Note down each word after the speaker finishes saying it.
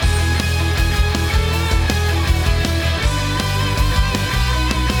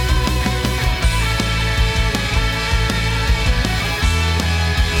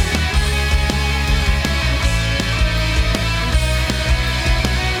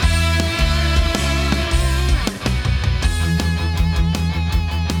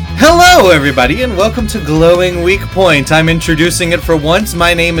Hello, everybody, and welcome to Glowing Weak Point. I'm introducing it for once.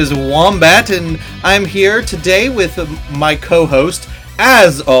 My name is Wombat, and I'm here today with my co-host,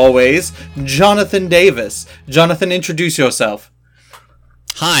 as always, Jonathan Davis. Jonathan, introduce yourself.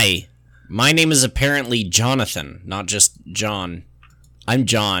 Hi, my name is apparently Jonathan, not just John. I'm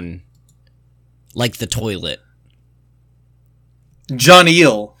John. Like the toilet. John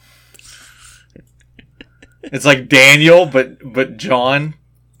Eel. It's like Daniel, but John.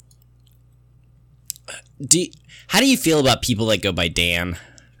 How do you feel about people that go by Dan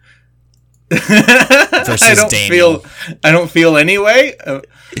versus Daniel? I don't feel anyway.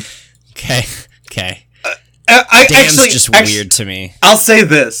 Okay. Dan's actually just weird to me. I'll say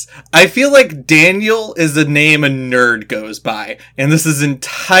this. I feel like Daniel is the name a nerd goes by, and this is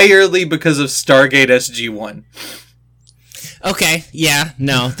entirely because of Stargate SG-1. Okay, yeah,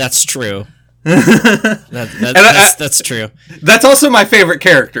 no, that's true. That's true. That's also my favorite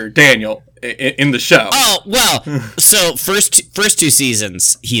character, Daniel, in the show. Oh, well, so first two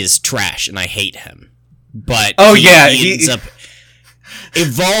seasons, he is trash, and I hate him. But he ends up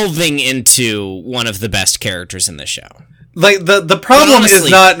evolving into one of the best characters in the show. Like, the problem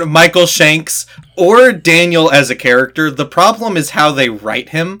is not Michael Shanks or Daniel as a character. The problem is how they write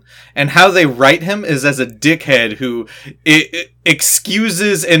him. And how they write him is as a dickhead who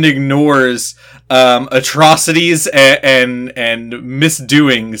excuses and ignores atrocities and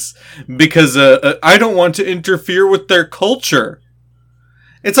misdoings because I don't want to interfere with their culture.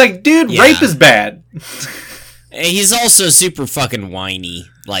 It's like, dude, yeah. Rape is bad. He's also super fucking whiny,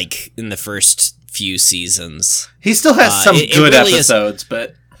 like, in the first few seasons. He still has some good really episodes,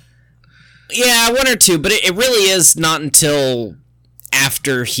 but... Yeah, one or two, but it really is not until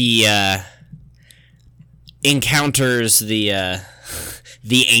after he encounters the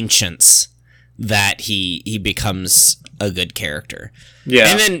ancients that he becomes a good character. Yeah.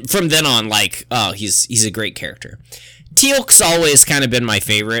 And then from then on, like, oh, he's a great character. Teal'c's always kind of been my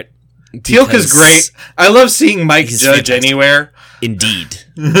favorite. Teal'c is great. I love seeing Mike Judge fantastic. Anywhere. Indeed.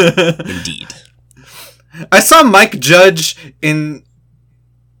 I saw Mike Judge in...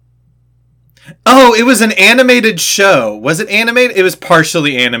 Oh, it was an animated show. Was it animated? It was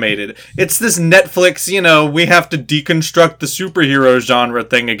partially animated. It's this Netflix, we have to deconstruct the superhero genre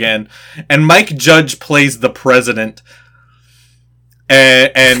thing again. And Mike Judge plays the president.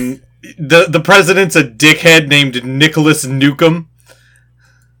 And the president's a dickhead named Nicholas Newcomb.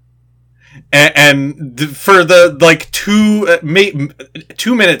 And for the,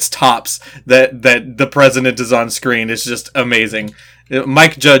 2 minutes tops that the president is on screen, it's just amazing.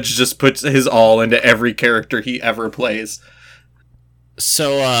 Mike Judge just puts his all into every character he ever plays.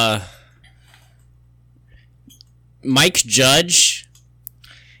 So, Mike Judge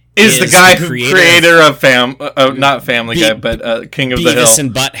is the guy creator of not Family Guy, but King of the Hill. Beavis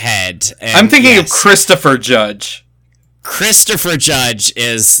and Butthead. And I'm thinking of Christopher Judge. Christopher Judge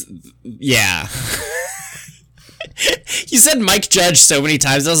is, yeah. You said Mike Judge so many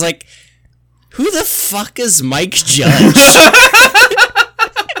times, I was like, who the fuck is Mike Judge?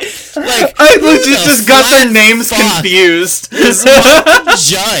 I legit just got their names confused. It's Mike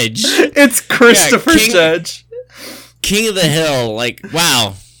Judge. It's Christopher Judge. King of the Hill,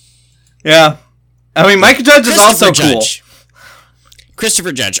 wow. Yeah. I mean, Mike Judge is also cool.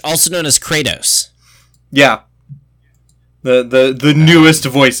 Christopher Judge, also known as Kratos. Yeah. The newest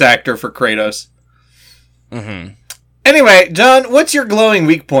voice actor for Kratos. Mm-hmm. Anyway, John, what's your glowing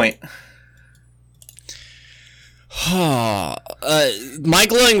weak point? My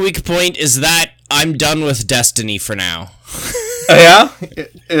glowing weak point is that I'm done with Destiny for now. Yeah?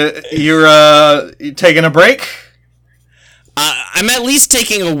 You're taking a break? I'm at least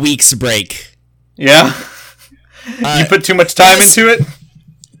taking a week's break. Yeah? You put too much time into it?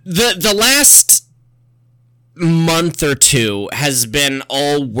 The last month or two has been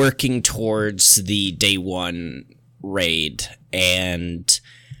all working towards the day one raid, and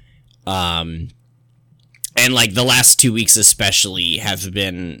the last 2 weeks especially have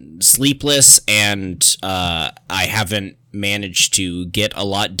been sleepless, and I haven't managed to get a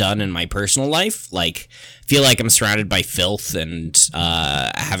lot done in my personal life. Feel like I'm surrounded by filth and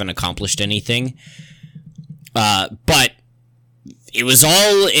haven't accomplished anything. But it was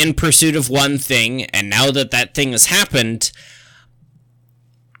all in pursuit of one thing, and now that thing has happened,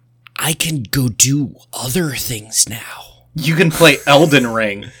 I can go do other things now. You can play Elden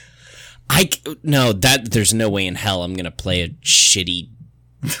Ring. There's no way in hell I'm gonna play a shitty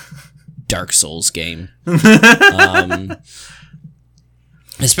Dark Souls game.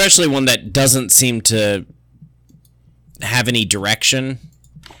 Especially one that doesn't seem to have any direction.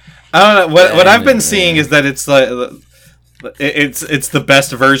 I don't know. What I've been seeing is that it's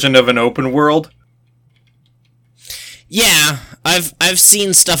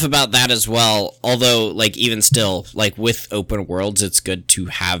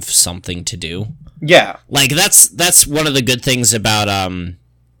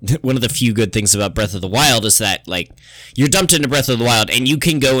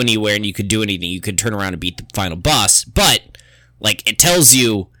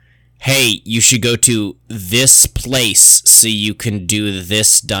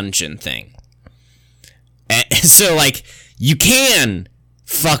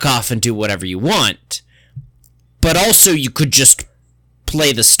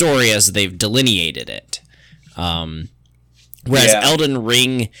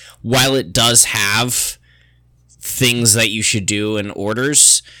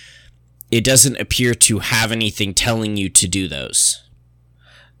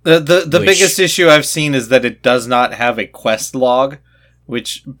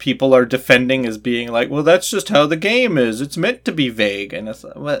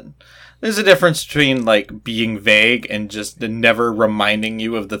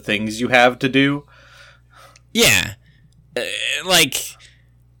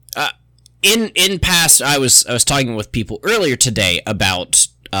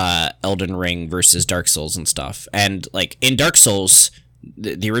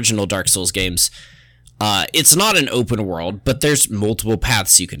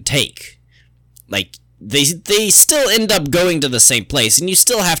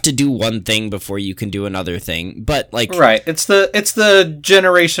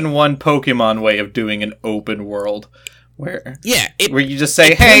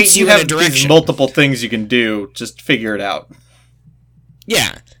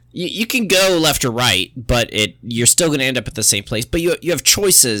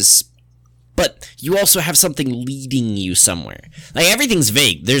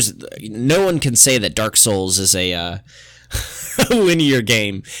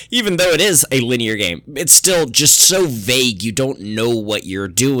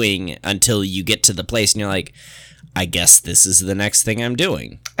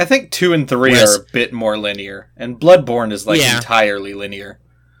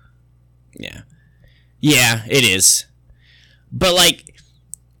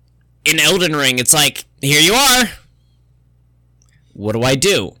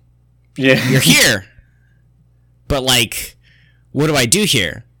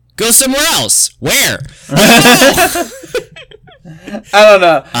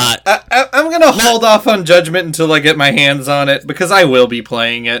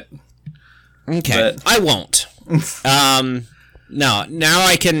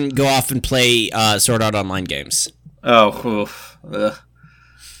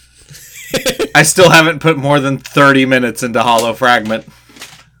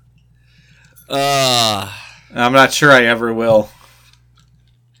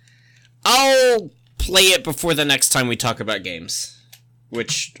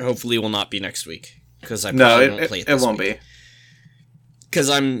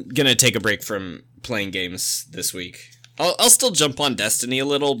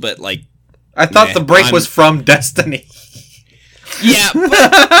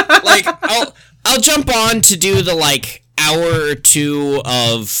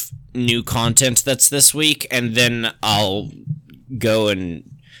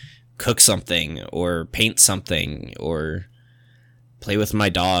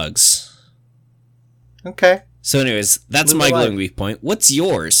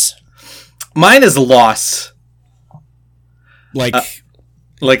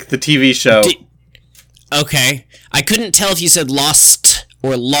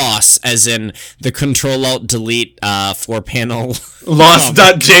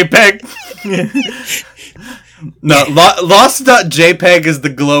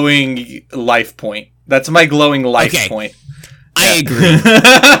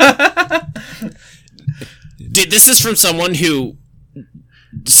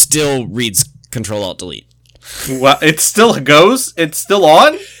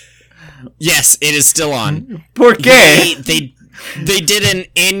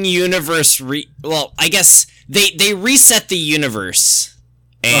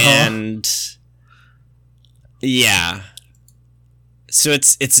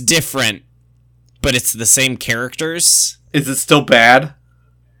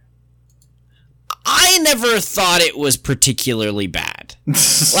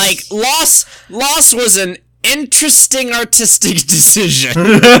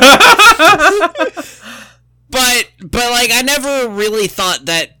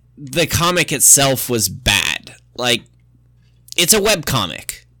it's a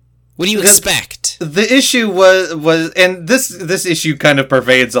webcomic. What do you expect? The issue was and this issue kind of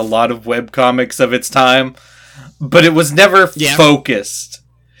pervades a lot of webcomics of its time, but it was never focused.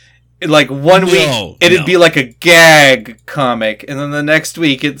 Like, one week, it'd be like a gag comic, and then the next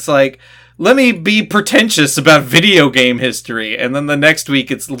week, it's like, let me be pretentious about video game history, and then the next week,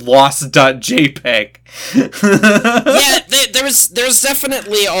 it's lost.jpg. There's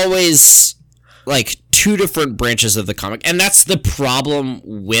definitely always, like, two different branches of the comic, and that's the problem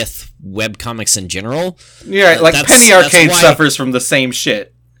with webcomics in general. Yeah, like, Penny Arcade suffers from the same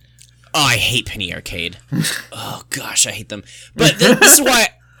shit. Oh, I hate Penny Arcade. Oh, gosh, I hate them. But this is why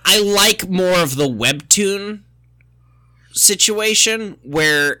I like more of the webtoon situation,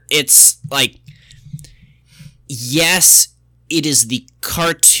 where it's like, yes, it is the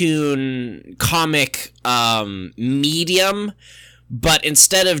cartoon comic medium, but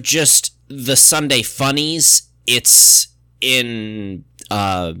instead of just the Sunday funnies, it's in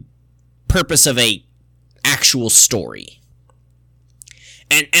purpose of a actual story.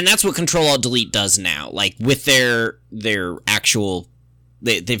 And that's what Control-Alt-Delete does now. Like, with their actual...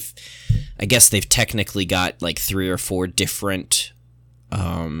 They've technically got, like, 3 or 4 different...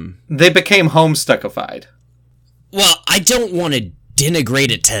 They became Homestuckified. Well, I don't want to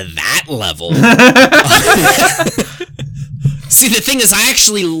denigrate it to that level. See, the thing is, I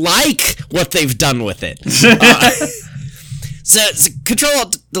actually like what they've done with it. So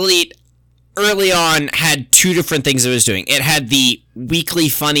Control-Alt-Delete early on had 2 different things it was doing. It had the weekly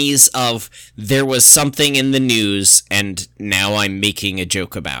funnies of there was something in the news and now I'm making a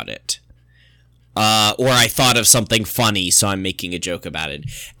joke about it. Or I thought of something funny, so I'm making a joke about it.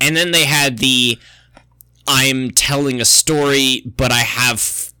 And then they had the I'm telling a story, but I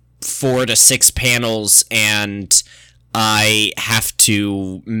have 4 to 6 panels and I have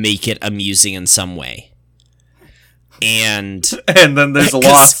to make it amusing in some way. And then there's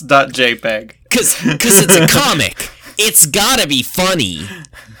lost.jpg. Because it's a comic. It's gotta be funny.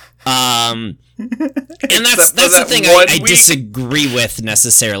 And that's the thing I disagree with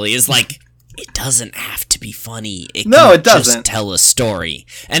necessarily, is like, it doesn't have to be funny. It doesn't. Just tell a story.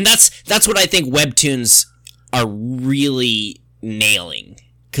 And that's what I think webtoons are really nailing.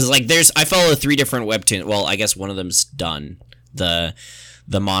 Because, like, I follow 3 different webtoons. Well, I guess one of them's done. The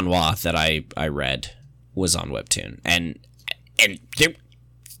manhwa that I read was on Webtoon, and it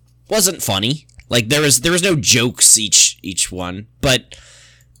wasn't funny. Like, there was no jokes each one, but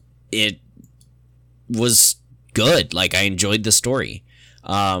it was good. Like, I enjoyed the story.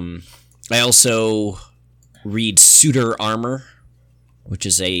 I also read Suitor Armor, which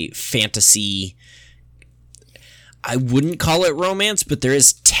is a fantasy. I wouldn't call it romance, but there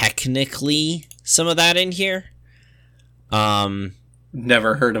is technically some of that in here.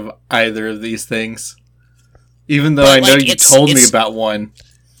 Never heard of either of these things. Even though I know you told me about one.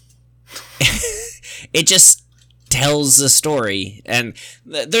 It just tells a story. And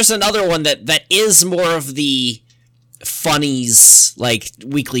there's another one that is more of the funnies, like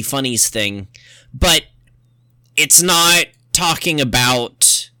weekly funnies thing. But it's not talking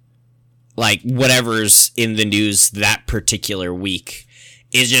about, like, whatever's in the news that particular week.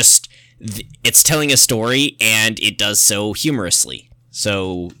 It's telling a story, and it does so humorously.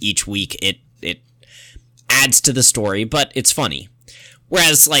 So each week it adds to the story, but it's funny.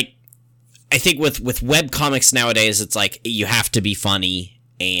 Whereas, like, I think with webcomics nowadays, it's like, you have to be funny,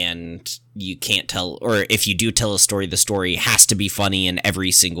 and you can't tell, or if you do tell a story, the story has to be funny in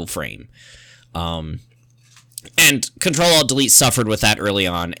every single frame. And Control-Alt-Delete suffered with that early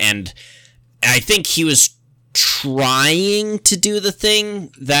on, and I think he was trying to do the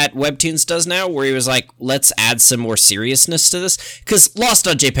thing that Webtoons does now, where he was like, let's add some more seriousness to this, because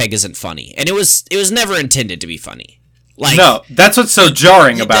Lost.jpg isn't funny, and it was never intended to be funny. Like, no, that's what's so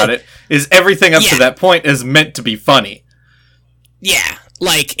jarring about it, is everything up to that point is meant to be funny. Yeah,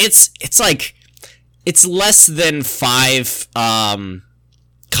 like, it's less than 5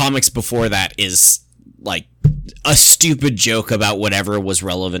 comics before that is, like, a stupid joke about whatever was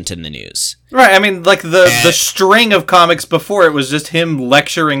relevant in the news. Right, I mean, like, the string of comics before it was just him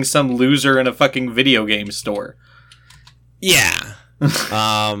lecturing some loser in a fucking video game store. Yeah.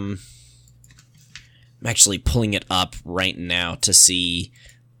 I'm actually pulling it up right now to see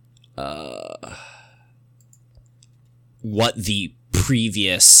what the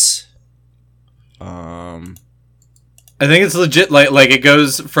previous... I think it's legit, like it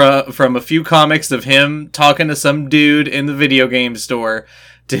goes from a few comics of him talking to some dude in the video game store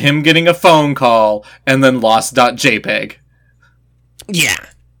to him getting a phone call and then lost.jpg. Yeah.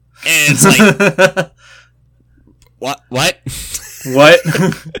 And it's like... What? What?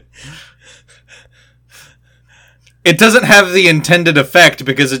 it doesn't have the intended effect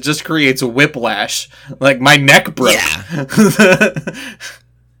because it just creates a whiplash. Like, my neck broke. Yeah.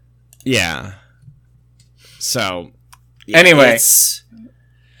 Yeah. So, anyway,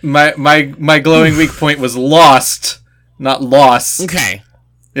 my glowing weak point was Lost, not Loss. Okay.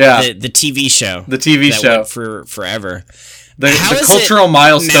 Yeah. The TV show. The TV show. Went for forever. The cultural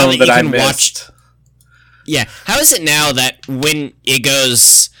milestone that I missed. Yeah. How is it now that when it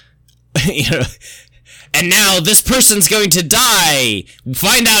goes, and now this person's going to die?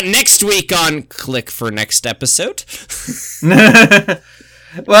 Find out next week on click for next episode.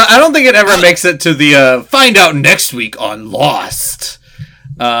 Well, I don't think it ever makes it to the find out next week on Lost.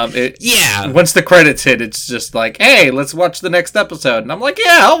 Once the credits hit, it's just like, hey, let's watch the next episode. And I'm like,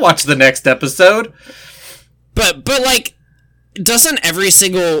 yeah, I'll watch the next episode. But like, doesn't every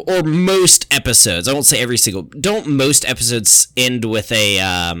single, or most episodes, I won't say every single, don't most episodes end with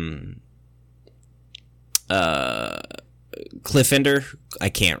a cliffhanger? I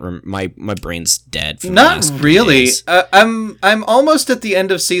can't remember. My brain's dead. From Not the last really. I'm almost at the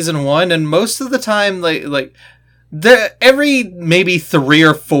end of season 1, and most of the time, every maybe 3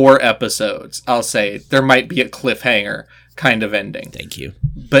 or 4 episodes, I'll say there might be a cliffhanger kind of ending. Thank you.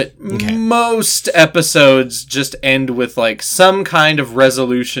 But most episodes just end with like some kind of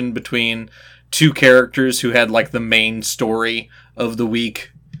resolution between two characters who had like the main story of the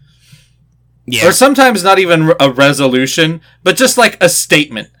week. Yeah. Or sometimes not even a resolution, but just like a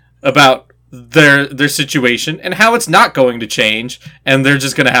statement about their situation and how it's not going to change, and they're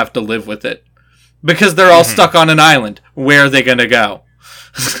just going to have to live with it. Because they're all stuck on an island. Where are they going to go?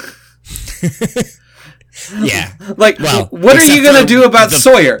 Yeah. Like, what are you going to do about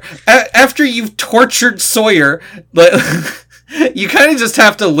Sawyer? After you've tortured Sawyer, you kind of just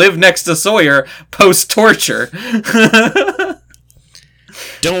have to live next to Sawyer post-torture.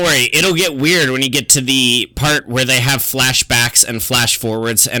 Don't worry, it'll get weird when you get to the part where they have flashbacks and flash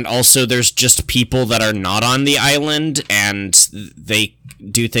forwards, and also there's just people that are not on the island, and they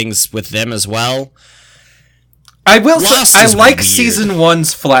do things with them as well. I will say, I like weird. Season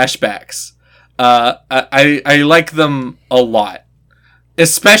 1's flashbacks. I like them a lot.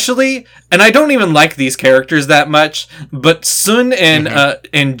 Especially, and I don't even like these characters that much, but Sun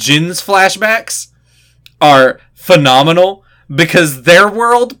and Jin's flashbacks are phenomenal. Because their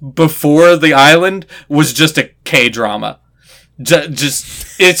world before the island was just a K-drama.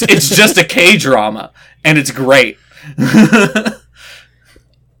 It's just a K-drama. And it's great. I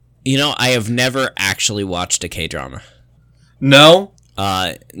have never actually watched a K-drama. No?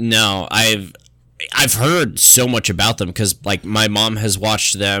 No. I've heard so much about them because, like, my mom has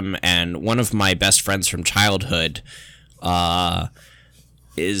watched them, and one of my best friends from childhood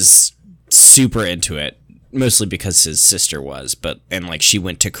is super into it. Mostly because his sister was, and she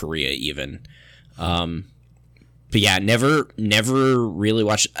went to Korea even. But yeah, never really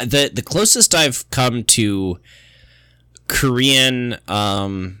watched. The closest I've come to Korean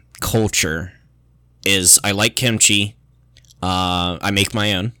culture is I like kimchi. I make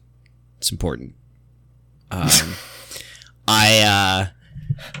my own. It's important. I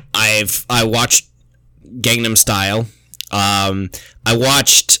watched Gangnam Style. I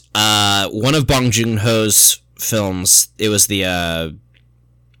watched one of Bong Joon-ho's films. It was the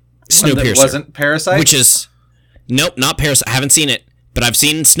Snowpiercer. Wasn't Parasite? Which is... Nope, not Parasite. I haven't seen it, but I've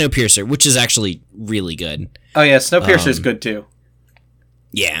seen Snowpiercer, which is actually really good. Oh yeah, Snowpiercer is good too.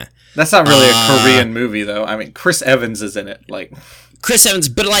 Yeah. That's not really a Korean movie though. I mean, Chris Evans is in it. Chris Evans,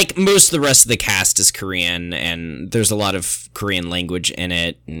 but most of the rest of the cast is Korean, and there's a lot of Korean language in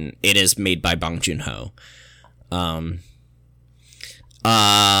it, and it is made by Bong Joon-ho.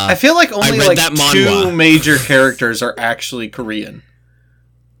 I feel like only two major characters are actually Korean.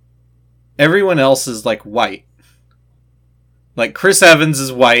 Everyone else is white. Like Chris Evans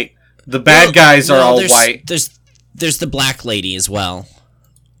is white. The bad guys are all white. There's the black lady as well.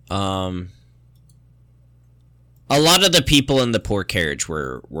 A lot of the people in the poor carriage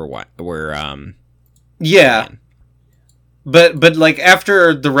were white. Yeah. But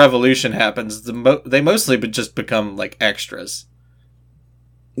after the revolution happens, they mostly just become extras.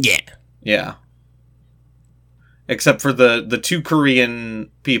 Yeah. Yeah. Except for the two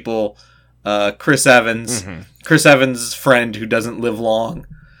Korean people, Chris Evans, Chris Evans' friend who doesn't live long.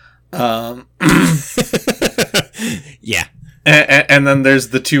 Yeah. And then there's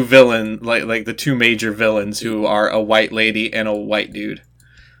the two the two major villains who are a white lady and a white dude.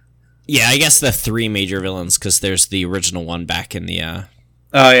 Yeah, I guess the three major villains, because there's the original one back in the...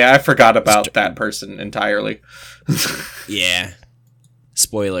 Oh yeah, I forgot about that person entirely. Yeah.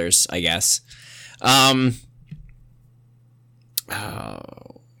 Spoilers, I guess.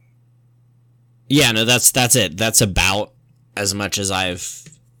 Yeah, no, that's it. That's about as much as I've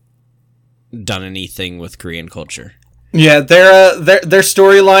done anything with Korean culture. Yeah, their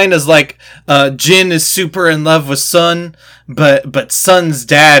storyline is like Jin is super in love with Sun, but Sun's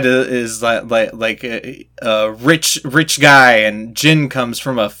dad is like a rich guy, and Jin comes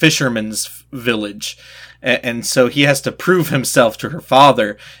from a fisherman's village, and so he has to prove himself to her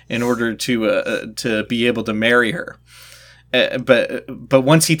father in order to be able to marry her. But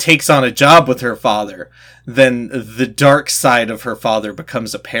once he takes on a job with her father, then the dark side of her father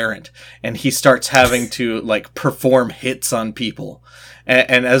becomes apparent, and he starts having to like perform hits on people.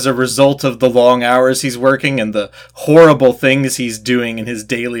 And as a result of the long hours he's working and the horrible things he's doing in his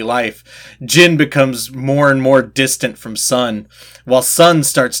daily life, Jin becomes more and more distant from Sun, while Sun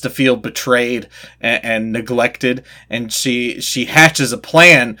starts to feel betrayed and neglected, and she hatches a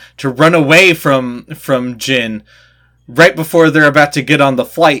plan to run away from Jin right before they're about to get on the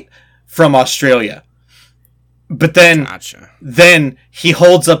flight from Australia. But then, then he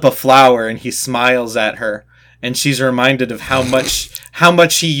holds up a flower and he smiles at her, and she's reminded of how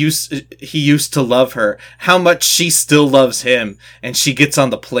much he used to love her, how much she still loves him, and she gets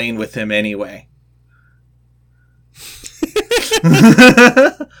on the plane with him anyway.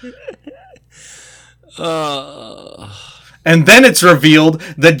 And then it's revealed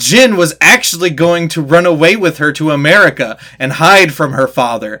that Jin was actually going to run away with her to America and hide from her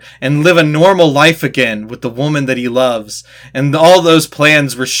father and live a normal life again with the woman that he loves. And all those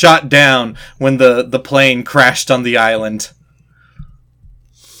plans were shot down when the plane crashed on the island.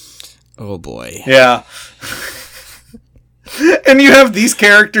 Oh boy. Yeah. And you have these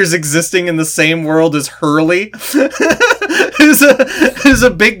characters existing in the same world as Hurley, who's a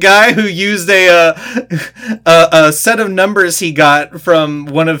big guy who used a set of numbers he got from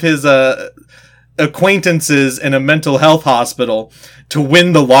one of his acquaintances in a mental health hospital to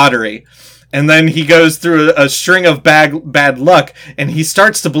win the lottery. And then he goes through a string of bad luck, and he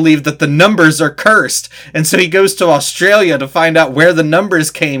starts to believe that the numbers are cursed. And so he goes to Australia to find out where the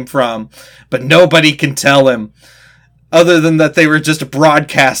numbers came from, but nobody can tell him. Other than that they were just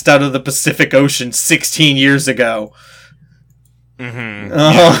broadcast out of the Pacific Ocean 16 years ago. Mm-hmm.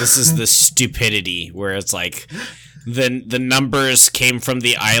 Yeah, this is the stupidity where it's like the numbers came from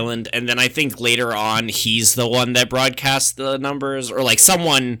the island, and then I think later on he's the one that broadcast the numbers, or like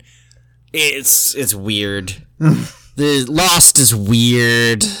someone. It's weird. The Lost is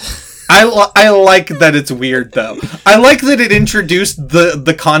weird. I like that it's weird, though. I like that it introduced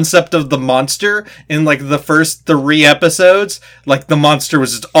the concept of the monster in, like, the first 3 episodes. Like, the monster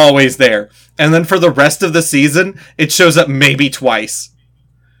was just always there. And then for the rest of the season, it shows up maybe twice.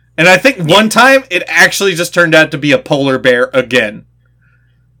 And I think one time, it actually just turned out to be a polar bear again.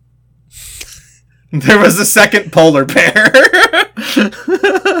 There was a second polar bear.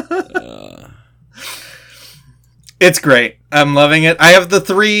 It's great. I'm loving it. I have the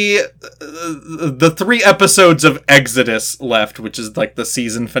three episodes of Exodus left, which is like the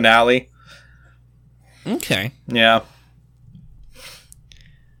season finale. Okay. Yeah.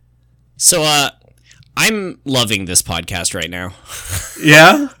 So, I'm loving this podcast right now.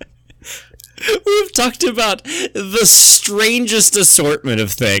 Yeah? We've talked about the strangest assortment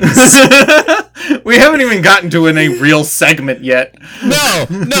of things. We haven't even gotten to a real segment yet. No,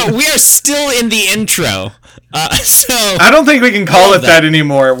 we are still in the intro. So I don't think we can call it that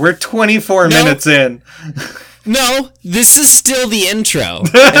anymore. We're 24 minutes in. No, this is still the intro,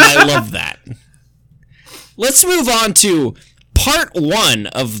 and I love that. Let's move on to part 1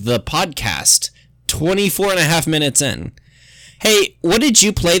 of the podcast, 24 and a half minutes in. Hey, what did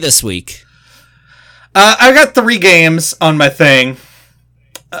you play this week? I got 3 games on my thing.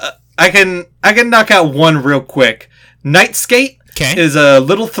 I can knock out one real quick. Nightskate is a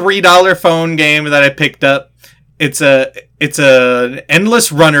little $3 phone game that I picked up. It's an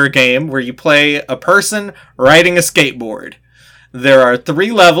endless runner game where you play a person riding a skateboard. There are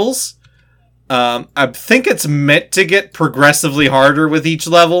 3 levels. I think it's meant to get progressively harder with each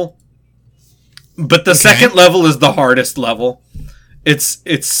level, but the second level is the hardest level. It's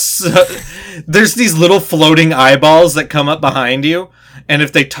there's these little floating eyeballs that come up behind you, and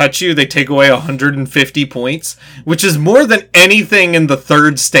if they touch you, they take away 150 points, which is more than anything in the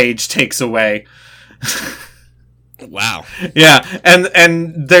 3rd stage takes away. Wow. Yeah,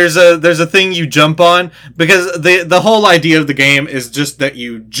 and there's a thing you jump on, because the whole idea of the game is just that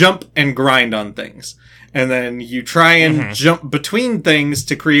you jump and grind on things. And then you try and jump between things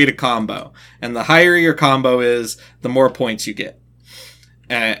to create a combo. And the higher your combo is, the more points you get.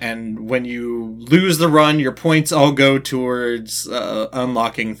 And when you lose the run, your points all go towards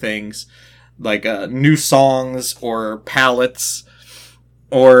unlocking things like new songs or palettes.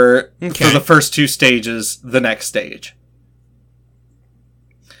 or for the first 2 stages, the next stage.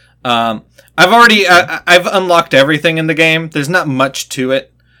 I've unlocked everything in the game. There's not much to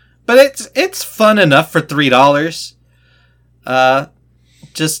it, but it's fun enough for $3.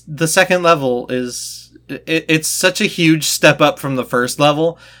 Just the second level it's such a huge step up from the first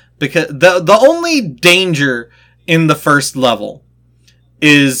level, because the only danger in the first level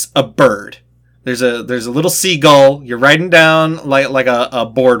is a bird. There's a little seagull. You're riding down like a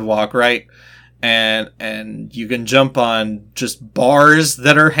boardwalk, right? And you can jump on just bars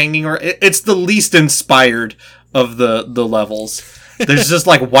that are hanging around. It's the least inspired of the levels. There's just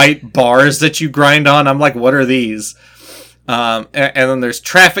like white bars that you grind on. I'm like, what are these? And then there's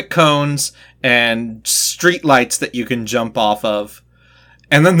traffic cones and street lights that you can jump off of.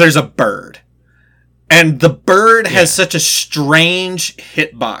 And then there's a bird. And the bird has such a strange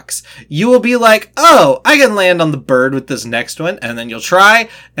hitbox. You will be like, oh, I can land on the bird with this next one. And then you'll try.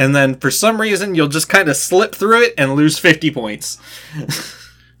 And then for some reason, you'll just kind of slip through it and lose 50 points.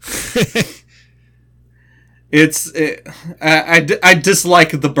 I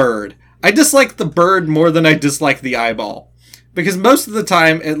dislike the bird. I dislike the bird more than I dislike the eyeball. Because most of the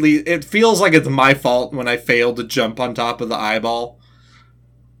time, at least, it feels like it's my fault when I fail to jump on top of the eyeball.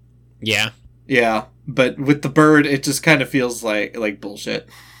 Yeah. Yeah, but with the bird, it just kind of feels like bullshit.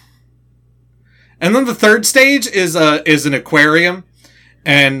 And then the third stage is an aquarium,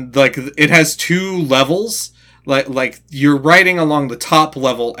 and like it has 2 levels. Like you're riding along the top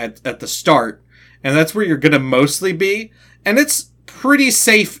level at the start, and that's where you're gonna mostly be. And it's pretty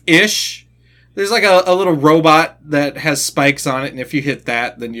safe-ish. There's like a little robot that has spikes on it, and if you hit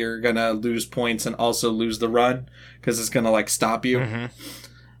that, then you're gonna lose points and also lose the run, because it's gonna like stop you.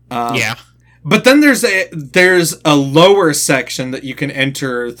 Mm-hmm. Yeah. But then there's a lower section that you can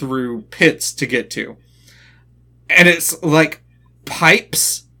enter through pits to get to. And it's like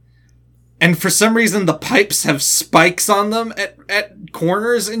pipes. And for some reason the pipes have spikes on them at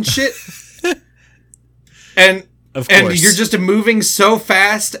corners and shit. And of course. And you're just moving so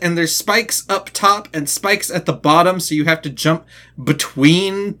fast, and there's spikes up top and spikes at the bottom, so you have to jump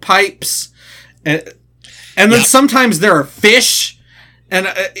between pipes. And then sometimes there are fish, and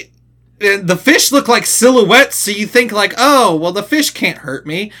the fish look like silhouettes, so you think like, oh, well, the fish can't hurt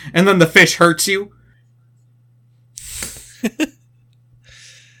me. And then the fish hurts you.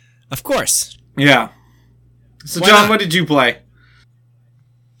 Of course. Yeah. So, why John, not? What did you play?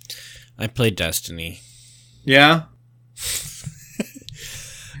 I played Destiny. Yeah?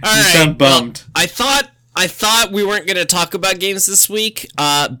 All right. Sound bummed. Well, I thought we weren't going to talk about games this week,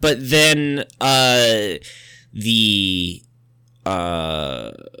 but then the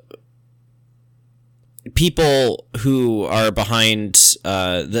people who are behind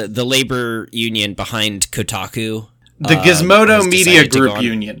the labor union behind Kotaku, the Gizmodo Media Group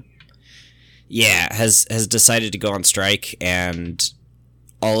Union, has decided to go on strike, and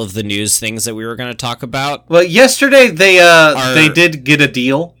all of the news things that we were going to talk about. Well, yesterday they did get a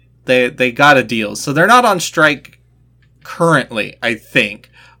deal. They got a deal, so they're not on strike currently, I think.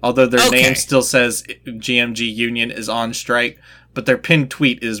 Although their name still says GMG Union is on strike, but their pinned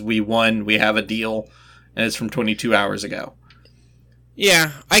tweet is "We won, we have a deal." And it's from 22 hours ago.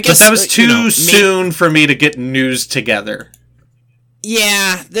 Yeah, I guess... But that was too soon for me to get news together.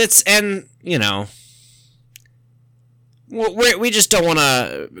 Yeah, and, we just don't want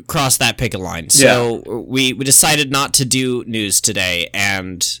to cross that picket line. So we decided not to do news today,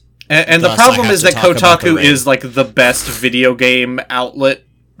 and the problem is that Kotaku is, like, the best video game outlet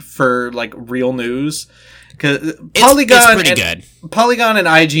for, like, real news. Because Polygon and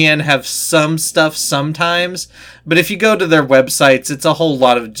IGN have some stuff sometimes, but if you go to their websites, it's a whole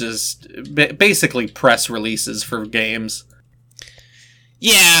lot of just basically press releases for games.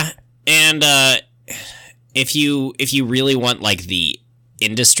 Yeah, and if you really want like the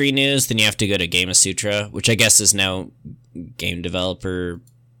industry news, then you have to go to Gamasutra, which I guess is now Game Developer,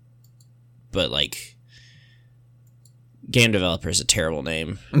 but like Game Developer is a terrible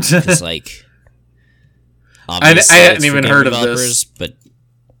name. It's like. I hadn't even heard of this. But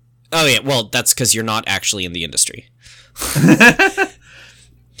oh yeah, well that's because you're not actually in the industry.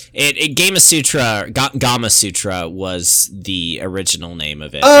 Gamasutra was the original name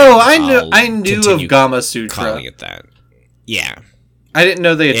of it. Oh, I knew of Gamasutra. Calling it that. Yeah. I didn't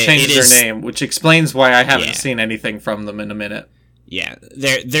know they had changed their name, which explains why I haven't seen anything from them in a minute. Yeah,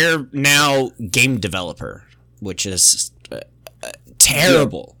 they're now Game Developer, which is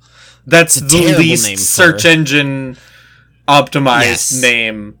terrible. That's the least search engine optimized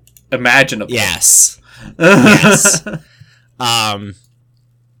name imaginable. Yes. Yes.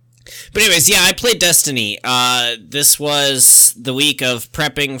 But anyways, yeah, I played Destiny. This was the week of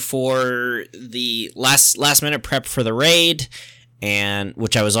prepping for the last minute prep for the raid, and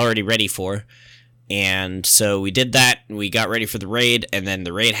which I was already ready for. And so we did that, we got ready for the raid, and then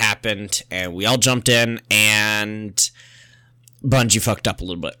the raid happened, and we all jumped in, and Bungie fucked up a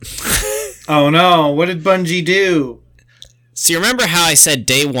little bit. Oh no, what did Bungie do? So you remember how I said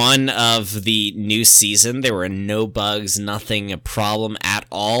day one of the new season, there were no bugs, nothing a problem at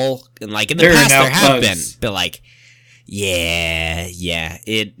all? And like in the past there have been, but like, yeah,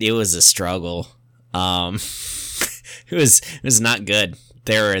 it was a struggle. It was not good.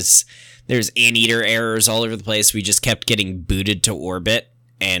 There's anteater errors all over the place. We just kept getting booted to orbit,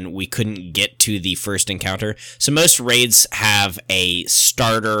 and we couldn't get to the first encounter. So most raids have a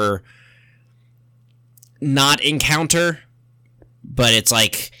starter, not encounter, but it's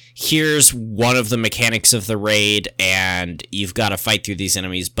like, here's one of the mechanics of the raid, and you've got to fight through these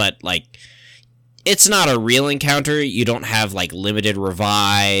enemies, but like, it's not a real encounter. You don't have like limited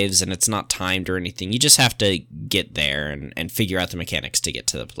revives, and it's not timed or anything. You just have to get there and figure out the mechanics to get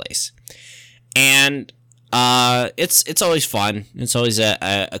to the place. And it's always fun. It's always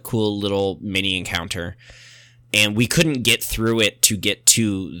a cool little mini encounter. And we couldn't get through it to get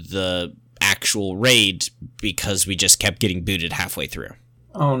to the actual raid because we just kept getting booted halfway through.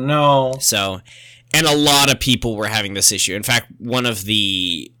 Oh no. So, and a lot of people were having this issue. In fact, one of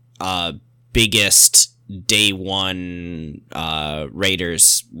the biggest day one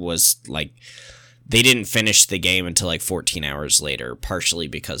raiders was like, they didn't finish the game until like 14 hours later, partially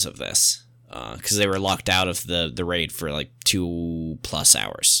because of this, because they were locked out of the raid for like 2+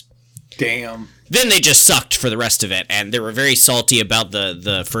 hours. Damn. Then they just sucked for the rest of it, and they were very salty about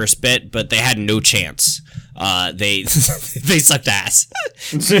the first bit, but they had no chance. They sucked ass.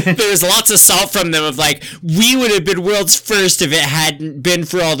 There was lots of salt from them of like, we would have been world's first if it hadn't been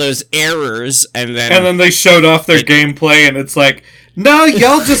for all those errors, and then they showed off their gameplay, and it's like, no,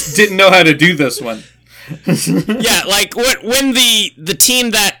 y'all just didn't know how to do this one. Yeah, like when the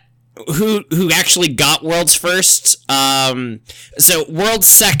team that who actually got world's first, so world's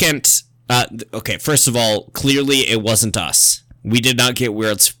second. Okay, first of all, clearly it wasn't us. We did not get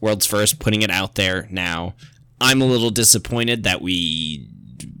world's first, putting it out there now. I'm a little disappointed that we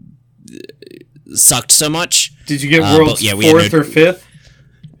sucked so much. Did you get world's fourth or fifth?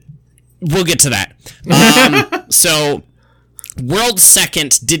 We'll get to that. So, world's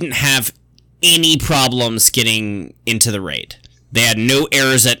second didn't have any problems getting into the raid. They had no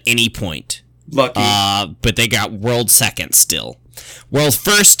errors at any point. Lucky. But they got world second still. World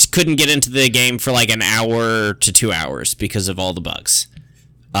first couldn't get into the game for like an hour to 2 hours because of all the bugs.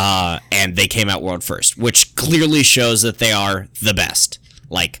 And they came out world first, which clearly shows that they are the best.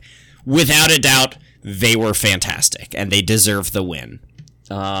 Like, without a doubt, they were fantastic, and they deserve the win.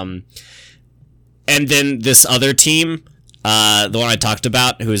 And then this other team, the one I talked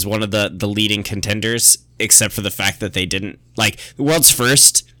about, who is one of the leading contenders, except for the fact that they didn't, like, the world's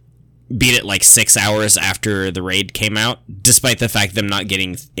first beat it like 6 hours after the raid came out, despite the fact of them not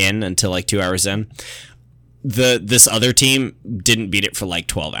getting in until like 2 hours in. This other team didn't beat it for like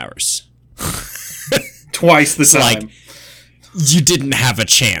 12 hours. Twice the time. Like, you didn't have a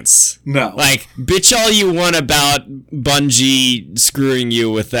chance. No. Like, bitch all you want about Bungie screwing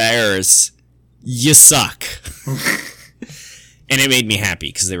you with the errors. You suck. And it made me happy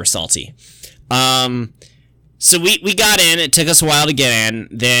because they were salty. So we got in. It took us a while to get in.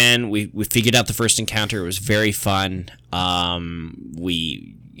 Then we figured out the first encounter. It was very fun.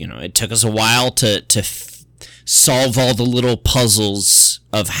 It took us a while to solve all the little puzzles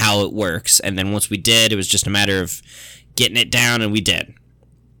of how it works. And then once we did, it was just a matter of getting it down, and we did.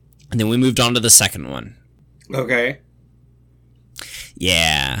 And then we moved on to the second one. Okay.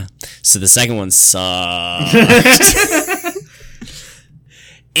 Yeah. So the second one sucked.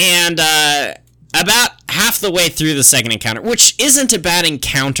 And about half the way through the second encounter, which isn't a bad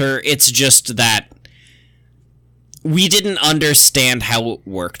encounter, it's just that we didn't understand how it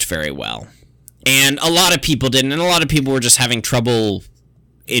worked very well. And a lot of people didn't, and a lot of people were just having trouble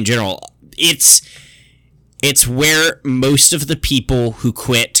in general. It's where most of the people who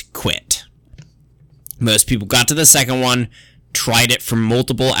quit. Most people got to the second one, tried it for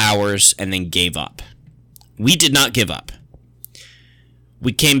multiple hours, and then gave up. We did not give up.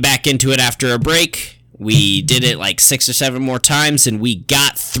 We came back into it after a break. We did it like 6 or 7 more times, and we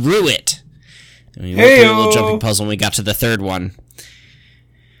got through it. And we went through a little jumping puzzle, and we got to the third one.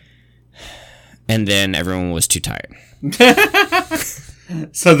 And then everyone was too tired.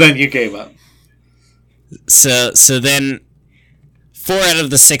 So then you gave up. So then, 4 out of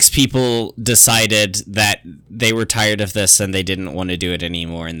the 6 people decided that they were tired of this and they didn't want to do it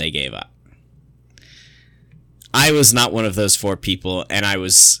anymore and they gave up. I was not one of those 4 people, and I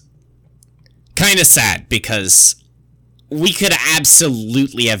was kind of sad because we could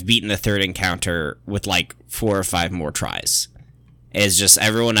absolutely have beaten the 3rd encounter with like 4 or 5 more tries. It's just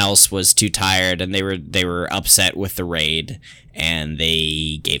everyone else was too tired and they were upset with the raid and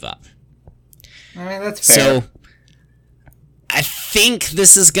they gave up. I mean, that's fair. So I think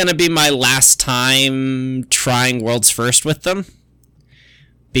this is going to be my last time trying World's First with them,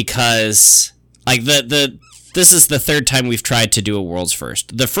 because like this is the 3rd time we've tried to do a World's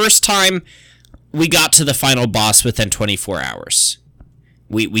First. The first time we got to the final boss within 24 hours.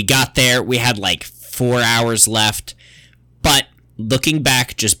 We got there, we had like 4 hours left, but looking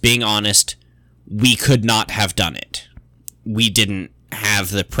back, just being honest, we could not have done it. We didn't have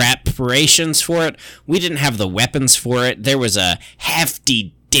the preparations for it. We didn't have the weapons for it. There was a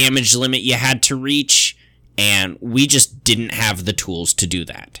hefty damage limit you had to reach, and we just didn't have the tools to do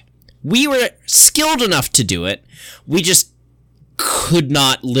that. We were skilled enough to do it. We just could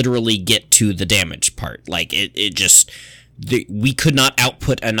not literally get to the damage part. Like, we could not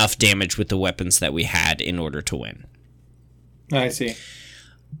output enough damage with the weapons that we had in order to win. I see.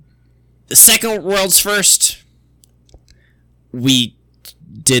 The second World's First, we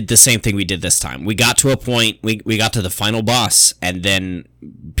did the same thing we did this time. We got to a point, we got to the final boss, and then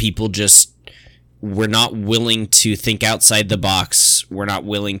people just were not willing to think outside the box. We're not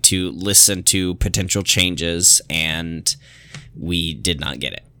willing to listen to potential changes, and we did not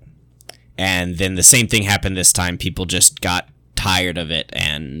get it. And then the same thing happened this time. People just got tired of it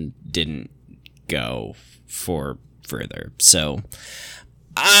and didn't go for further. So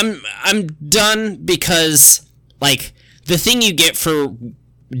I'm done, because like the thing you get for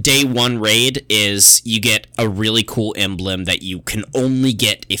day 1 raid is you get a really cool emblem that you can only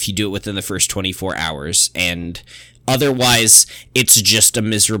get if you do it within the first 24 hours, and otherwise it's just a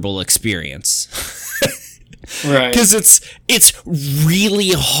miserable experience. Right. Because it's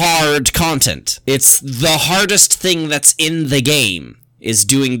really hard content. It's the hardest thing that's in the game is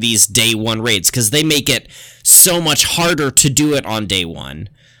doing these day 1 raids, because they make it so much harder to do it on day 1.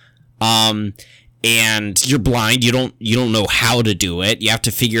 And you're blind. You don't know how to do it. You have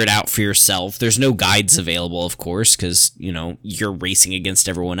to figure it out for yourself. There's no guides available, of course, because, you're racing against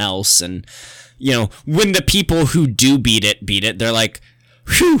everyone else. And, when the people who do beat it, they're like,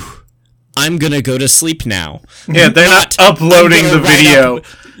 whew, I'm gonna go to sleep now. Yeah, they're not uploading the video.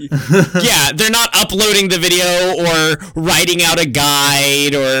 Yeah, they're not uploading the video or writing out a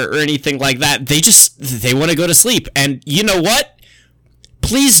guide or anything like that. They want to go to sleep. And you know what?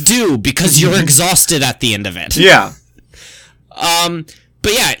 Please do, because you're exhausted at the end of it. Yeah.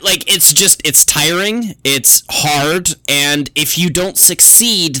 But yeah, like, it's tiring, it's hard, and if you don't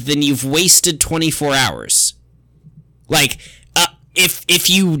succeed, then you've wasted 24 hours. Like, if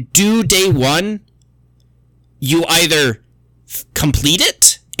you do day 1, you either complete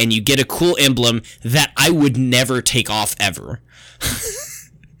it, and you get a cool emblem that I would never take off ever.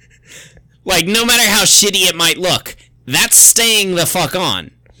 Like, no matter how shitty it might look, that's staying the fuck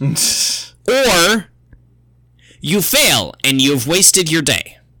on. Or you fail and you've wasted your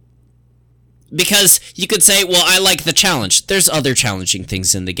day. Because you could say, well, I like the challenge. There's other challenging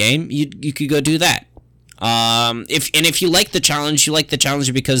things in the game. You could go do that. If you like the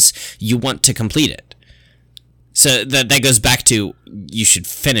challenge because you want to complete it. So that goes back to, you should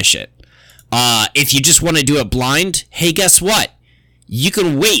finish it. If you just want to do it blind, hey, guess what? You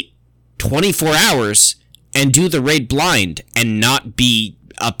can wait 24 hours and do the raid blind and not be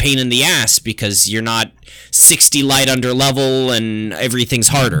a pain in the ass because you're not 60 light under level and everything's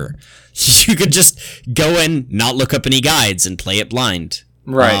harder. You could just go in, not look up any guides, and play it blind.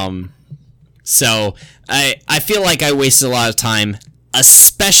 Right. So I feel like I wasted a lot of time,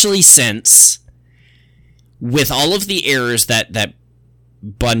 especially since with all of the errors that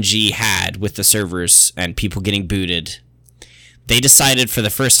Bungie had with the servers and people getting booted, they decided for the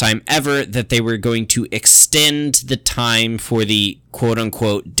first time ever that they were going to extend the time for the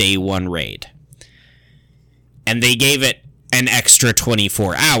quote-unquote day 1 raid. And they gave it an extra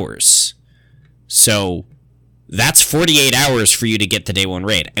 24 hours. So that's 48 hours for you to get the day 1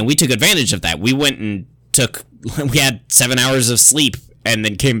 raid. And we took advantage of that. We went and we had 7 hours of sleep and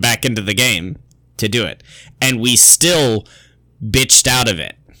then came back into the game to do it. And we still bitched out of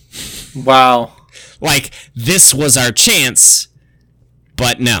it. Wow. Like, this was our chance,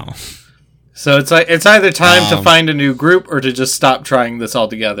 but no. So it's either time to find a new group or to just stop trying this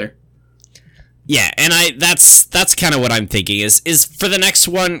altogether. Yeah, and that's kind of what I'm thinking is for the next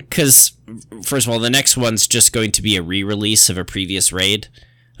one, because first of all, the next one's just going to be a re-release of a previous raid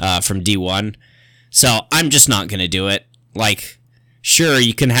from D1, so I'm just not gonna do it. Like, sure,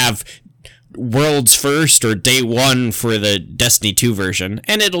 you can have World's First or Day 1 for the Destiny 2 version,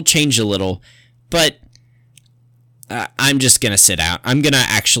 and it'll change a little, but I'm just gonna sit out. I'm gonna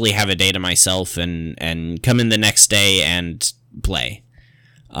actually have a day to myself and come in the next day and play.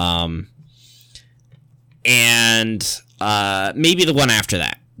 And maybe the one after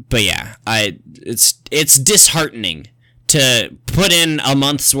that. But yeah, it's disheartening to put in a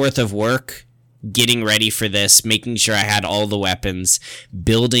month's worth of work getting ready for this, making sure I had all the weapons,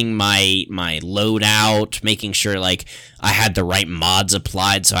 building my loadout, making sure like I had the right mods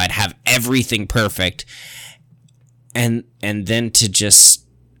applied so I'd have everything perfect, and then to just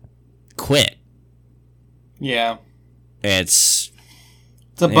quit. Yeah. It's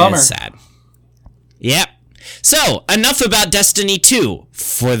a bummer. It's sad. Yep. So, enough about Destiny 2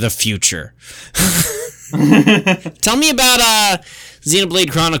 for the future. Tell me about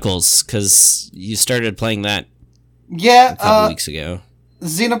Xenoblade Chronicles, because you started playing that a couple weeks ago.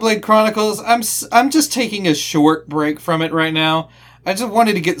 Xenoblade Chronicles, I'm just taking a short break from it right now. I just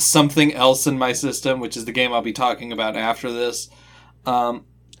wanted to get something else in my system, which is the game I'll be talking about after this.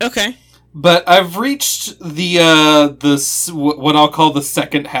 Okay. But I've reached what I'll call the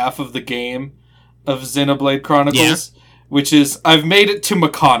second half of the game of Xenoblade Chronicles, which is I've made it to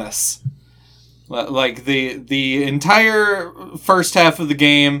Mechonis. Like the entire first half of the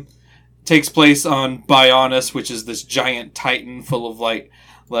game takes place on Bionis, which is this giant titan full of like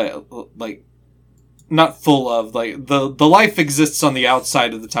not full of, like the life exists on the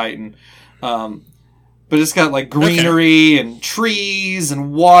outside of the titan. But it's got like greenery and trees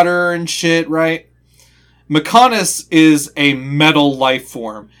and water and shit, right? Mechonis is a metal life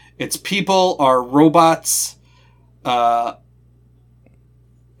form. Its people are robots, and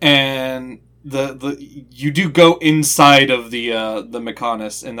you do go inside of the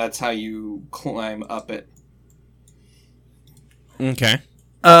Mechonis, and that's how you climb up it. Okay.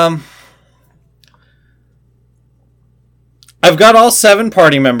 I've got all 7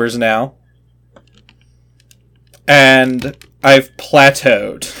 party members now, and I've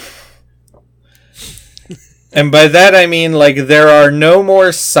plateaued. And by that I mean, like, there are no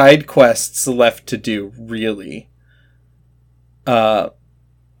more side quests left to do, really.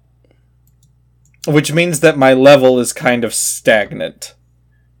 Which means that my level is kind of stagnant.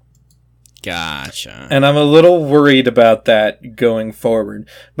 Gotcha. And I'm a little worried about that going forward.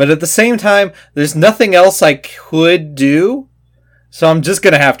 But at the same time, there's nothing else I could do, so I'm just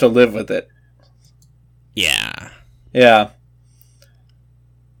gonna have to live with it. Yeah. Yeah.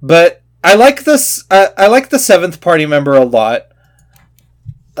 But I like this. I like the 7th party member a lot.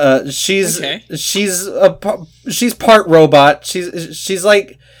 She's part robot. She's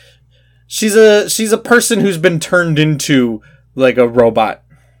a person who's been turned into like a robot,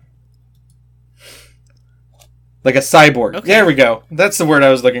 like a cyborg. Okay. There we go. That's the word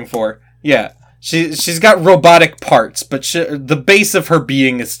I was looking for. Yeah, she's got robotic parts, but the base of her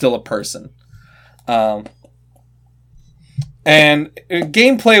being is still a person. And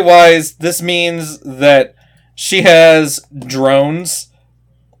gameplay-wise, this means that she has drones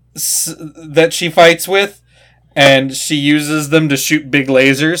that she fights with, and she uses them to shoot big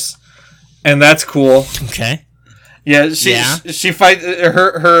lasers, and that's cool. Okay. Yeah, she fight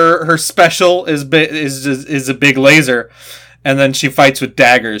her special is a big laser, and then she fights with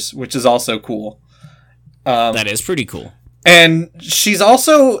daggers, which is also cool. That is pretty cool. And she's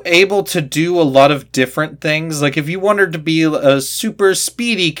also able to do a lot of different things. Like, if you want her to be a super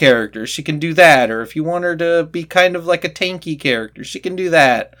speedy character, she can do that. Or if you want her to be kind of like a tanky character, she can do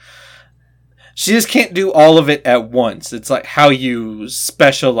that. She just can't do all of it at once. It's like how you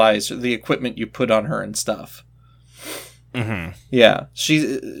specialize the equipment you put on her and stuff. Mm-hmm. Yeah.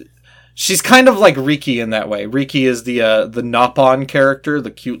 She's kind of like Riki in that way. Riki is the Nopon character,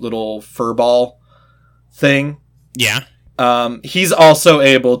 the cute little furball thing. Yeah. He's also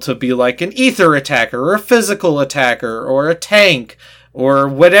able to be like an ether attacker or a physical attacker or a tank or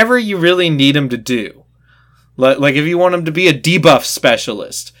whatever you really need him to do. Like if you want him to be a debuff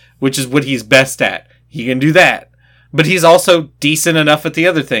specialist, which is what he's best at, he can do that. But he's also decent enough at the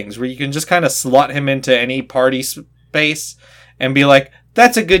other things where you can just kind of slot him into any party space and be like,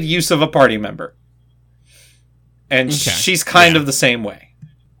 that's a good use of a party member. And she's kind of the same way.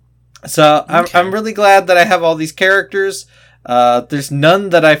 So I'm really glad that I have all these characters. There's none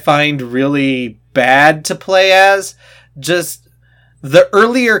that I find really bad to play as. Just the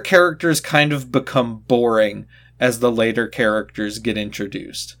earlier characters kind of become boring as the later characters get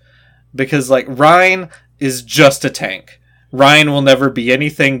introduced. because like Rein is just a tank. Rein will never be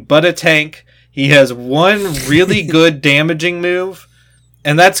anything but a tank. He has one really good damaging move,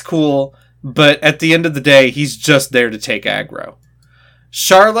 and that's cool, but at the end of the day, he's just there to take aggro.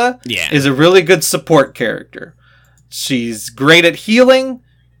 Sharla is a really good support character. She's great at healing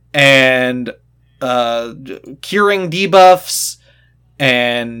and curing debuffs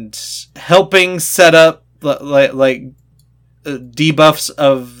and helping set up debuffs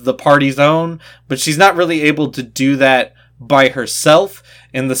of the party's own, but she's not really able to do that by herself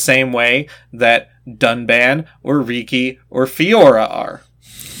in the same way that Dunban or Riki or Fiora are.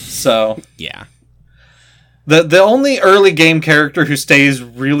 So yeah. The only early game character who stays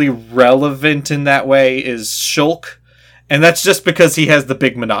really relevant in that way is Shulk, and that's just because he has the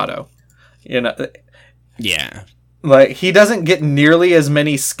big Monado. You know? Yeah. Like, he doesn't get nearly as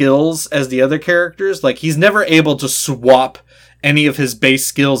many skills as the other characters. Like, he's never able to swap any of his base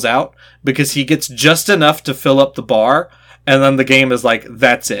skills out because he gets just enough to fill up the bar, and then the game is like,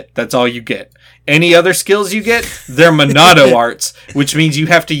 that's it. That's all you get. Any other skills you get, they're Monado arts, which means you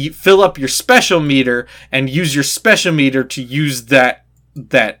have to fill up your special meter and use your special meter to use that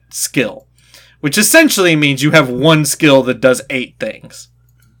skill. Which essentially means you have one skill that does 8 things.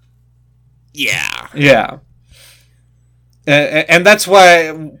 Yeah. Yeah. And that's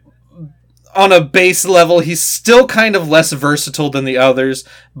why, on a base level, he's still kind of less versatile than the others,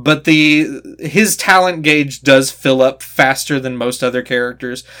 but his talent gauge does fill up faster than most other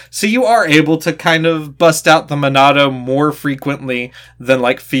characters, so you are able to kind of bust out the Monado more frequently than,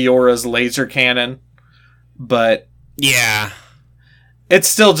 like, Fiora's laser cannon. But yeah, it's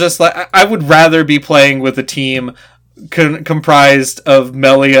still just like, I would rather be playing with a team comprised of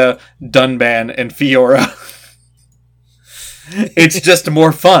Melia, Dunban, and Fiora. It's just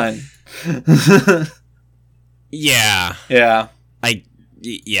more fun. Yeah. Yeah. I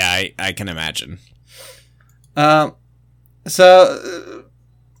can imagine. So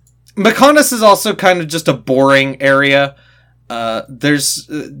Mechonis is also kind of just a boring area. There's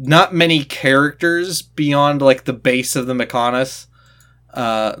not many characters beyond like the base of the Mechonis,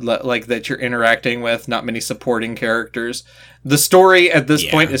 like that you're interacting with. Not many supporting characters. The story at this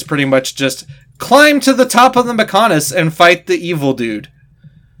point is pretty much just climb to the top of the Mechonis and fight the evil dude.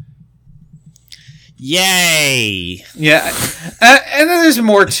 Yay! Yeah, and there's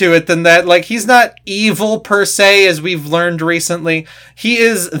more to it than that. Like, he's not evil per se, as we've learned recently. He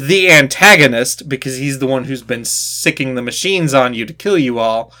is the antagonist, because he's the one who's been sicking the machines on you to kill you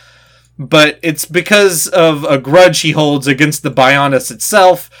all. But it's because of a grudge he holds against the Bionis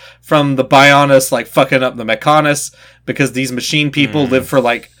itself, from the Bionis, like, fucking up the Mechonis, because these machine people live for,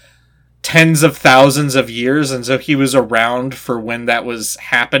 like, tens of thousands of years, and so he was around for when that was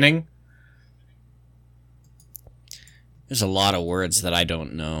happening. There's a lot of words that I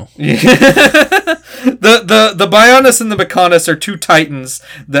don't know. The Bionis and the Mechonis are two titans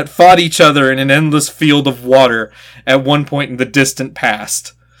that fought each other in an endless field of water at one point in the distant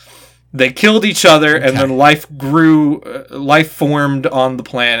past. They killed each other, and then life formed on the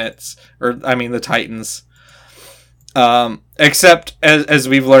planets, the Titans. Except, as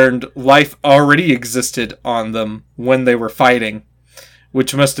we've learned, life already existed on them when they were fighting,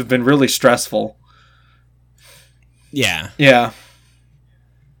 which must have been really stressful. Yeah. Yeah.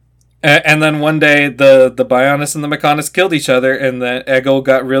 And then one day, the Bionis and the Mechonis killed each other, and then Egil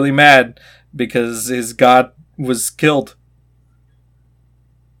got really mad because his god was killed.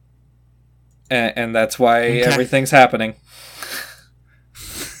 And that's why everything's happening.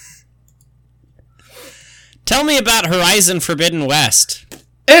 Tell me about Horizon Forbidden West.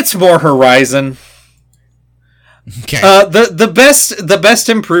 It's more Horizon. Okay. The best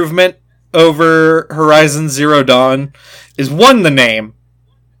improvement over Horizon Zero Dawn is, one, the name.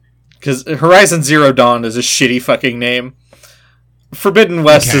 Because Horizon Zero Dawn is a shitty fucking name. Forbidden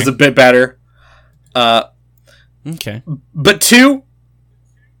West is a bit better. Okay. But 2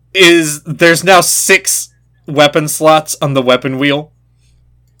 is there's now 6 weapon slots on the weapon wheel.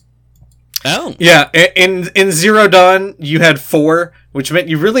 Oh. Yeah, in Zero Dawn, you had 4, which meant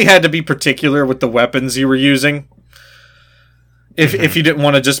you really had to be particular with the weapons you were using. If you didn't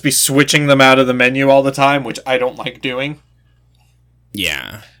want to just be switching them out of the menu all the time, which I don't like doing.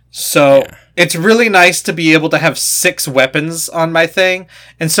 Yeah. So it's really nice to be able to have 6 weapons on my thing.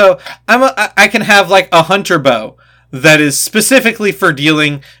 And so I can have like a hunter bow that is specifically for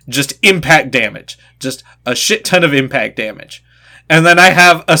dealing just impact damage. Just a shit ton of impact damage. And then I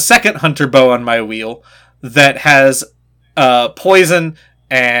have a second hunter bow on my wheel that has poison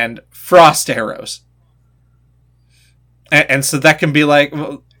and frost arrows. And so that can be like,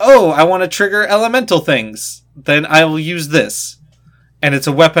 oh, I want to trigger elemental things. Then I will use this. and it's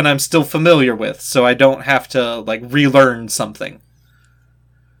a weapon I'm still familiar with, so I don't have to like relearn something.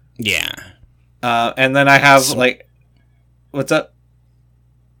 Yeah. And then I have like, what's up?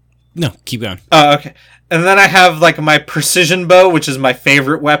 No, keep going. Oh, okay. And then I have like my precision bow, which is my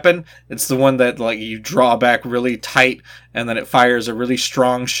favorite weapon. It's the one that like you draw back really tight, and then it fires a really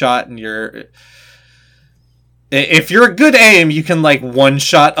strong shot. And if you're a good aim, you can like one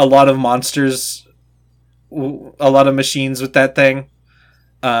shot a lot of monsters, a lot of machines with that thing.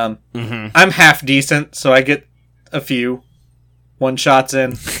 I'm half decent, so I get a few one shots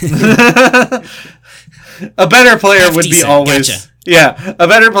in. A better player half would decent. Be always. Gotcha. Yeah, a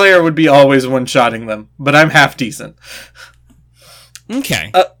better player would be always one-shotting them, but I'm half decent.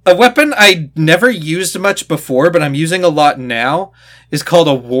 Okay. A weapon I never used much before, but I'm using a lot now, is called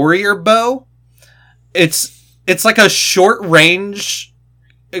a warrior bow. It's like a short range.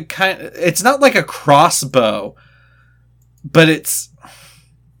 It's not like a crossbow, but it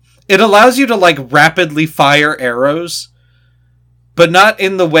allows you to like rapidly fire arrows. But not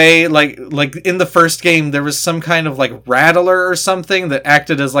in the way, like in the first game, there was some kind of, like, rattler or something that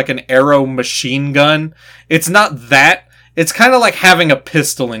acted as, like, an arrow machine gun. It's not that. It's kind of like having a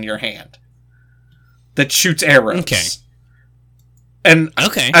pistol in your hand that shoots arrows. Okay. And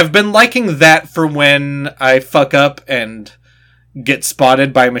I've been liking that for when I fuck up and get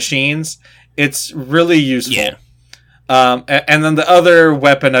spotted by machines. It's really useful. Yeah. And then the other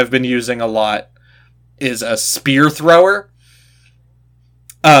weapon I've been using a lot is a spear thrower.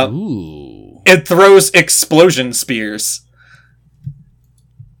 Ooh. It throws explosion spears.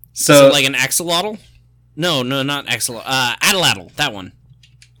 So like an axolotl? No, not axolotl. Atlatl, that one.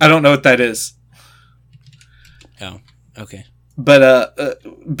 I don't know what that is. Oh, okay. But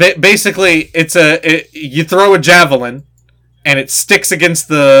basically, you throw a javelin, and it sticks against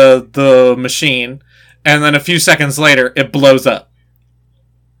the machine, and then a few seconds later, it blows up.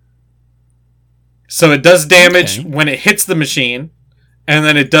 So it does damage when it hits the machine. And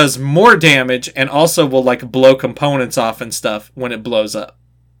then it does more damage and also will like blow components off and stuff when it blows up.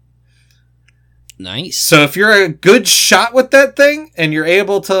 Nice. So if you're a good shot with that thing and you're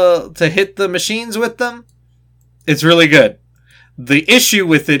able to hit the machines with them, it's really good. The issue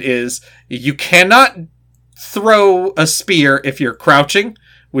with it is you cannot throw a spear if you're crouching,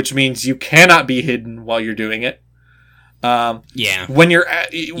 which means you cannot be hidden while you're doing it. Yeah. When you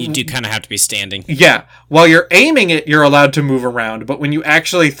do kind of have to be standing. Yeah. While you're aiming it, you're allowed to move around, but when you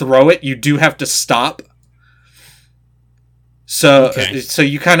actually throw it, you do have to stop. So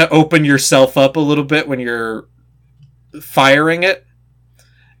you kind of open yourself up a little bit when you're firing it.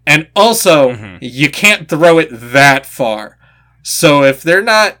 And also, you can't throw it that far. So if they're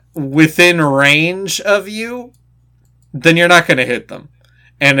not within range of you, then you're not going to hit them.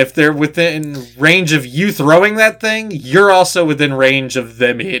 And if they're within range of you throwing that thing, you're also within range of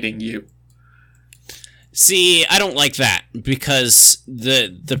them hitting you. See, I don't like that, because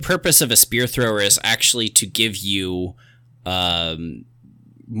the purpose of a spear thrower is actually to give you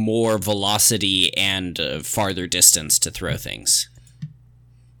more velocity and farther distance to throw things.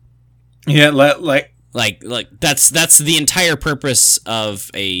 Yeah, like that's the entire purpose of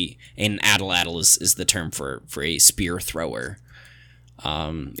an atlatl is the term for a spear thrower.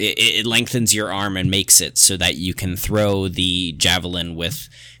 It lengthens your arm and makes it so that you can throw the javelin with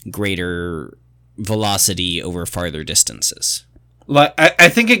greater velocity over farther distances. Like I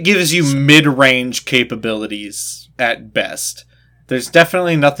think it gives you mid-range capabilities at best. There's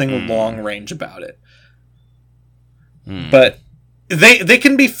definitely nothing long-range about it. But they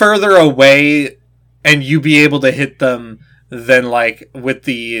can be further away and you be able to hit them than like with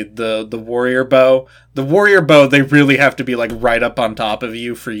the warrior bow. The warrior bow, they really have to be like right up on top of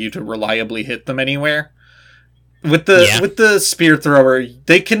you for you to reliably hit them anywhere. With the spear thrower,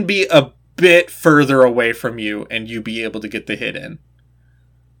 they can be a bit further away from you and you be able to get the hit in.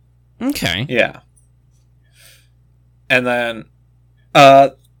 Okay. Yeah. And then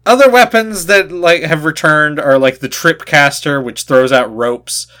other weapons that like have returned are like the Tripcaster, which throws out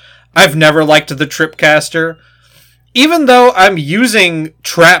ropes. I've never liked the Tripcaster. Even though I'm using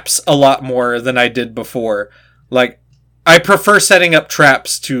traps a lot more than I did before, like, I prefer setting up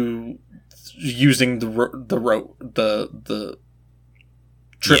traps to using the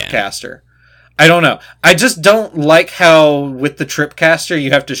Tripcaster. Yeah. I don't know. I just don't like how with the Tripcaster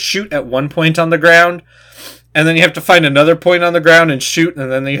you have to shoot at one point on the ground, and then you have to find another point on the ground and shoot, and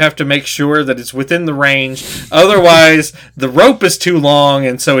then you have to make sure that it's within the range. Otherwise, the rope is too long,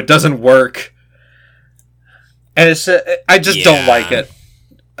 and so it doesn't work. And it's I just don't like it.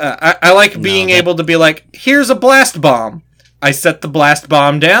 I like being able to be like, here's a blast bomb. I set the blast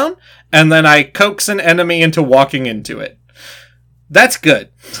bomb down, and then I coax an enemy into walking into it. That's good.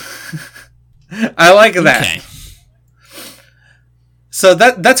 I like that. Okay. So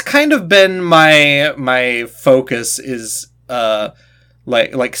that's kind of been my focus is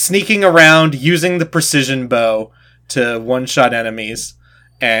like sneaking around, using the precision bow to one-shot enemies,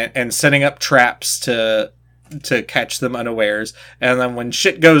 and setting up traps to catch them unawares. And then when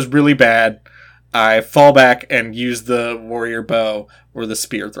shit goes really bad, I fall back and use the warrior bow or the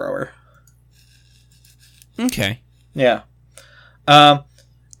spear thrower. Okay. Yeah.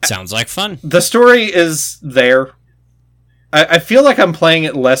 Sounds like fun. The story is there. I feel like I'm playing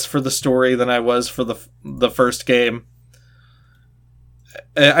it less for the story than I was for the first game.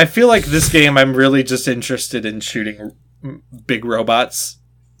 I feel like this game I'm really just interested in shooting big robots.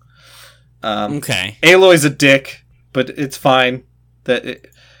 Okay. Aloy's a dick, but it's fine. That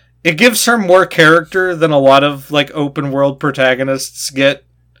it gives her more character than a lot of like open world protagonists get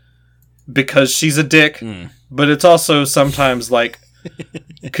because she's a dick. But it's also sometimes like,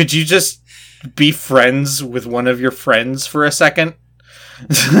 could you just be friends with one of your friends for a second?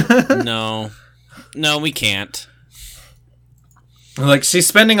 No, we can't. Like, she's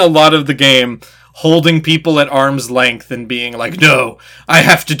spending a lot of the game holding people at arm's length and being like, no, I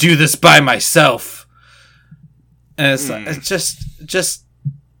have to do this by myself. And it's just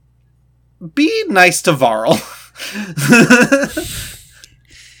be nice to Varl.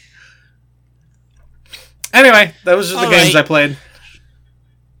 Anyway, those are the games I played.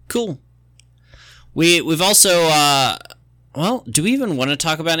 Cool. We've also well, do we even want to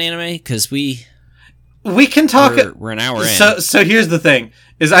talk about anime? Because we can talk. We're an hour in. So here's the thing: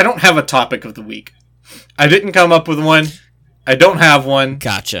 is I don't have a topic of the week. I didn't come up with one. I don't have one.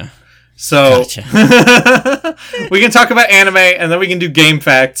 Gotcha. So we can talk about anime, and then we can do game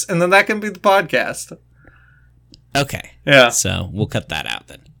facts, and then that can be the podcast. Okay. Yeah. So we'll cut that out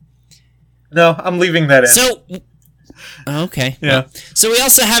then. No, I'm leaving that in. So, okay. Yeah. Well, so we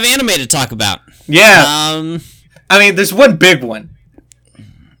also have anime to talk about. Yeah. I mean, there's one big one.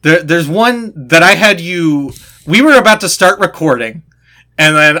 There's one that I had you... We were about to start recording,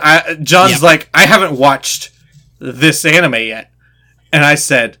 and then John's like, I haven't watched this anime yet. And I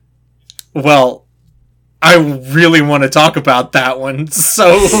said, well, I really want to talk about that one,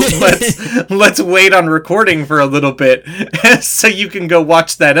 so let's wait on recording for a little bit so you can go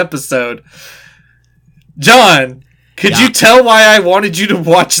watch that episode. John, could you tell why I wanted you to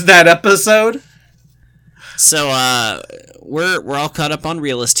watch that episode? So we're all caught up on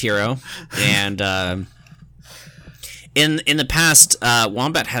Realist Hero, and in the past,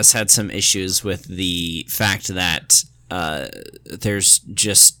 Wombat has had some issues with the fact that there's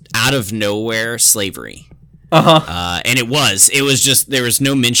just out of nowhere slavery. And it was just, there was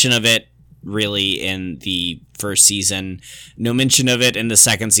no mention of it really in the first season, no mention of it in the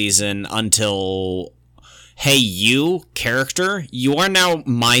second season until, hey, you character, you are now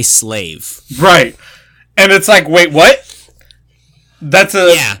my slave. Right. And it's like, wait, what? That's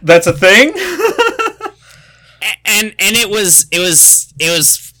a thing? and it was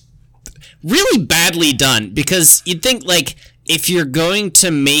really badly done, because you'd think, like, if you're going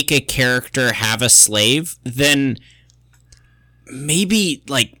to make a character have a slave, then maybe,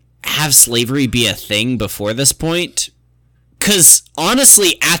 like, have slavery be a thing before this point. Because,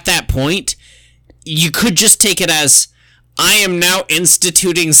 honestly, at that point, you could just take it as, I am now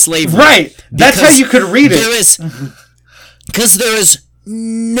instituting slavery. Right! That's how you could read it. Because there is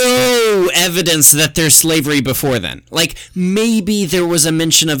no evidence that there's slavery before then. Like, maybe there was a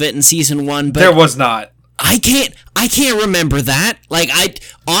mention of it in season 1, but... There was not. I can't remember that. Like,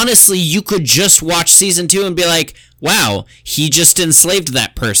 honestly, you could just watch season 2 and be like, wow, he just enslaved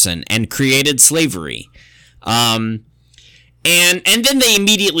that person and created slavery. And then they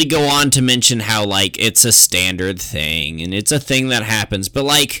immediately go on to mention how, like, it's a standard thing and it's a thing that happens. But,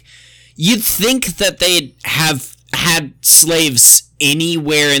 like, you'd think that they'd have had slaves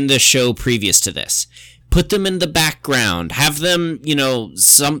anywhere in the show previous to this. Put them in the background. Have them,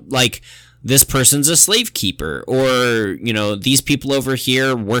 some, like... this person's a slave keeper, or, these people over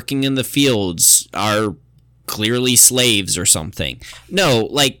here working in the fields are clearly slaves or something. No,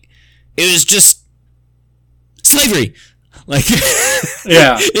 like, it was just slavery. Like,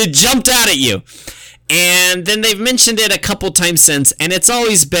 yeah, it jumped out at you. And then they've mentioned it a couple times since, and it's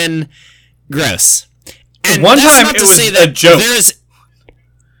always been gross. And one time it was a joke.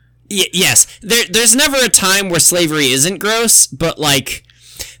 Yes, there's never a time where slavery isn't gross, but, like,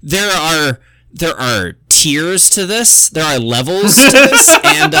 there are tiers to this. There are levels to this.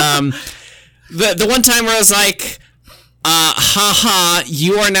 And the one time where I was like, haha,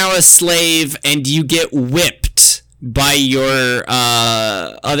 you are now a slave and you get whipped by your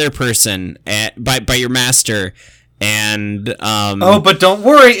other person, by your master, And but don't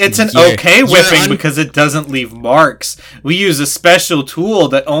worry, it's an okay whipping because it doesn't leave marks. We use a special tool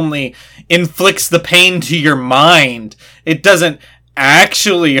that only inflicts the pain to your mind. It doesn't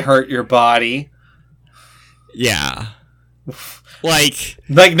actually hurt your body. Yeah. Like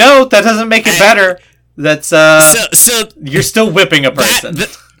no, that doesn't make it better. That's so you're still whipping a person.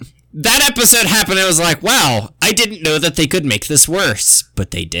 That episode happened, and I was like, wow, I didn't know that they could make this worse,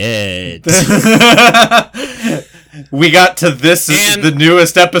 but they did. We got to the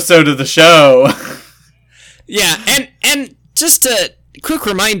newest episode of the show. Yeah, and just a quick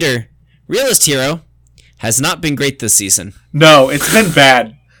reminder, Realist Hero has not been great this season. No, it's been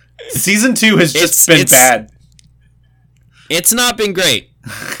bad. Season 2 has just been bad. It's not been great.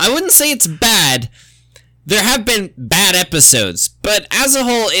 I wouldn't say it's bad. There have been bad episodes, but as a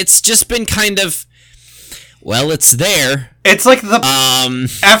whole, it's just been kind of, well, it's there. It's like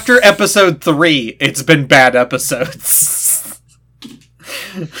after episode 3, it's been bad episodes.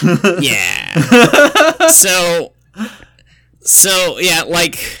 Yeah. So yeah,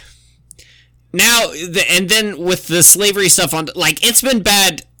 like now, and then with the slavery stuff on, like, it's been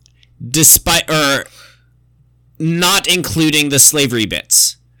bad despite, or not including the slavery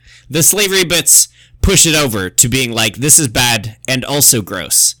bits. The slavery bits push it over to being like, this is bad and also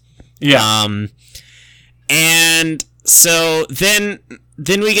gross. Yeah. And so then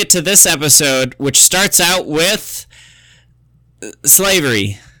we get to this episode, which starts out with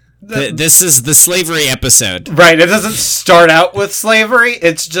slavery. This is the slavery episode. Right, it doesn't start out with slavery,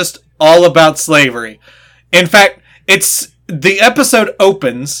 it's just all about slavery. In fact, the episode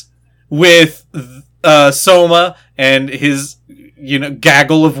opens with Soma and his,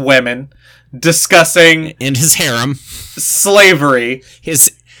 gaggle of women discussing in his harem slavery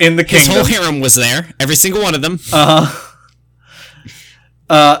in the kingdom. His whole harem was there, every single one of them.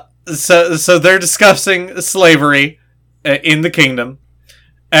 So they're discussing slavery in the kingdom,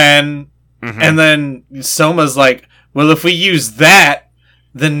 and then Soma's like, well, if we use that,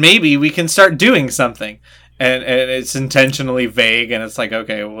 then maybe we can start doing something. And it's intentionally vague, and it's like,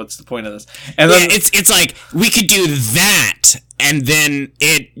 okay, well, what's the point of this? And then it's like, we could do that, and then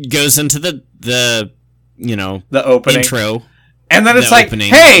it goes into the opening intro, and then it's like,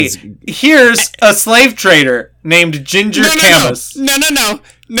 hey, here's a slave trader named Ginger Camus.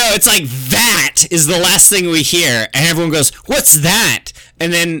 No, it's like, that is the last thing we hear, and everyone goes, what's that?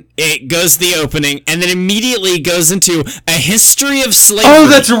 And then it goes the opening, and then immediately goes into a history of slavery. Oh,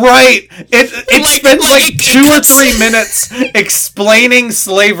 that's right! It spends like 2 or 3 minutes explaining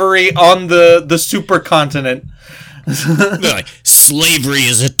slavery on the supercontinent. Like, slavery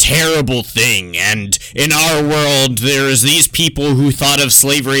is a terrible thing, and in our world there's these people who thought of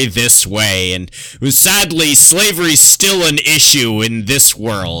slavery this way, and sadly slavery's still an issue in this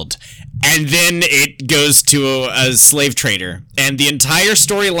world. And then it goes to a slave trader, and the entire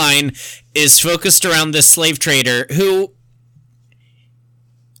storyline is focused around this slave trader who,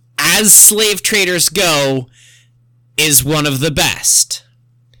 as slave traders go, is one of the best.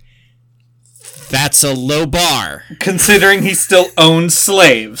 That's a low bar. Considering he still owns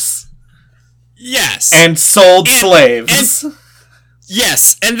slaves. Yes. And sold slaves.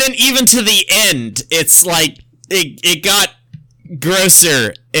 Yes, and then even to the end, it's like, it got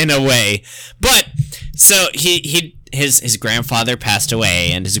grosser in a way. But, so, his grandfather passed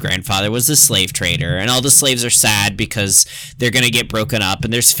away, and his grandfather was a slave trader, and all the slaves are sad because they're gonna get broken up,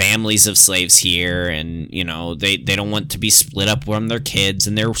 and there's families of slaves here, and, they don't want to be split up from their kids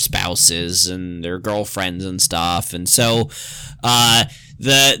and their spouses and their girlfriends and stuff, and so,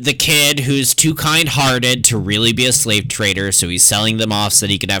 the kid who's too kind-hearted to really be a slave trader, so he's selling them off so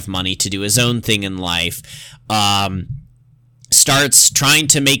that he could have money to do his own thing in life, starts trying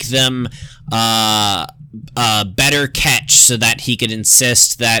to make them a better catch so that he could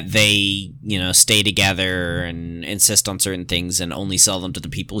insist that they, stay together and insist on certain things and only sell them to the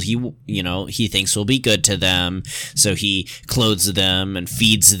people he thinks will be good to them. So he clothes them and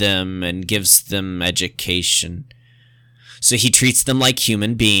feeds them and gives them education. So he treats them like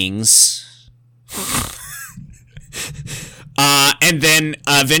human beings. And then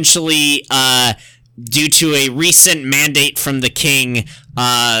eventually, due to a recent mandate from the king,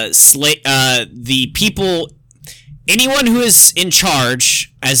 the people, anyone who is in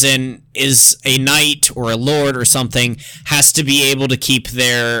charge, as in is a knight or a lord or something, has to be able to keep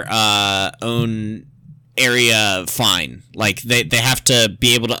their own area fine. Like, they have to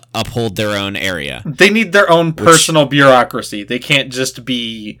be able to uphold their own area. They need their own personal bureaucracy. They can't just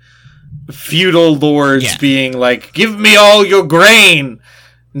be feudal lords being like, give me all your grain,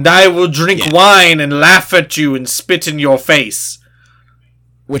 and I will drink wine and laugh at you and spit in your face.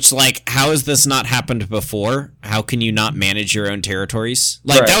 Which, like, how has this not happened before? How can you not manage your own territories?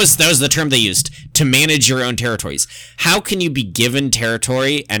 Like, that was the term they used, to manage your own territories. How can you be given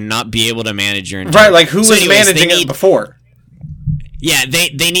territory and not be able to manage your own territory? Right, like, who was managing it before? Yeah,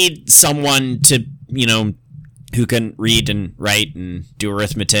 they need someone to, you know, who can read and write and do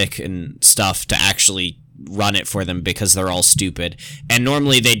arithmetic and stuff to actually run it for them, because they're all stupid. And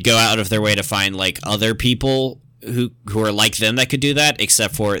normally they'd go out of their way to find, like, other people who are like them that could do that,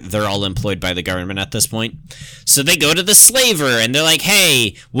 except for they're all employed by the government at this point. So they go to the slaver and they're like,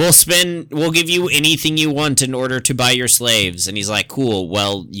 hey, we'll give you anything you want in order to buy your slaves. And he's like, cool,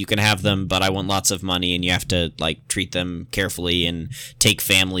 well, you can have them, but I want lots of money, and you have to, like, treat them carefully and take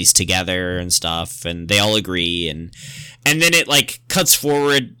families together and stuff. And they all agree. And then it, like, cuts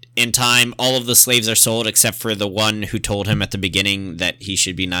forward in time. All of the slaves are sold except for the one who told him at the beginning that he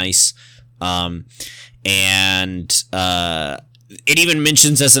should be nice. And it even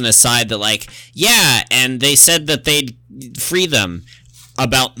mentions as an aside that, like, yeah, and they said that they'd free them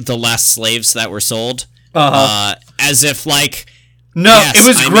about the last slaves that were sold. As if, like, no, yes, it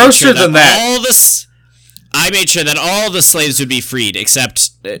was grosser than that. I made sure that all the slaves would be freed,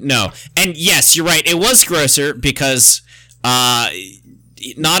 except no. And yes, you're right, it was grosser because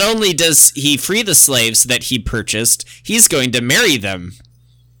not only does he free the slaves that he purchased, he's going to marry them.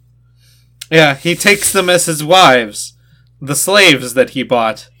 Yeah, he takes them as his wives, the slaves that he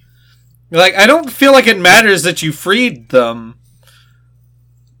bought. Like, I don't feel like it matters that you freed them,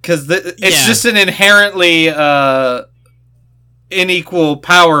 because it's just an inherently unequal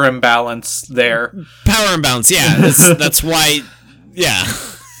power imbalance there. Power imbalance, yeah. That's why, yeah.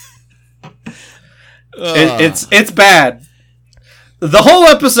 It's bad. The whole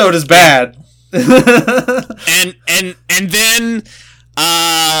episode is bad. and then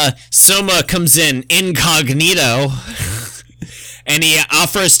Soma comes in incognito and he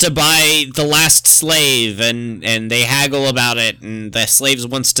offers to buy the last slave, and they haggle about it, and the slave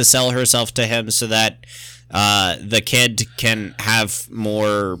wants to sell herself to him so that the kid can have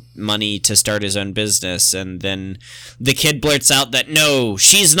more money to start his own business. And then the kid blurts out that no,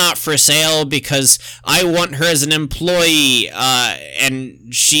 she's not for sale because I want her as an employee,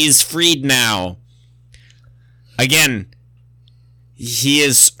 and she's freed now. Again, he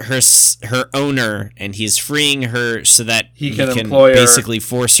is her owner, and he's freeing her so that he can basically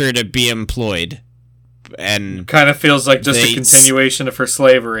force her to be employed. And kind of feels like just a continuation of her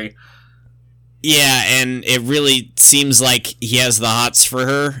slavery. Yeah, and it really seems like he has the hots for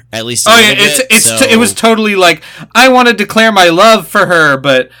her, at least a little bit. It was totally like, I want to declare my love for her,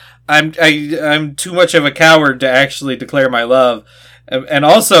 but I'm too much of a coward to actually declare my love. And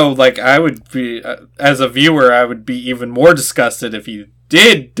also, like, I would be, as a viewer, I would be even more disgusted if he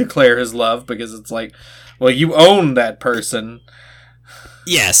did declare his love, because it's like, well, you own that person.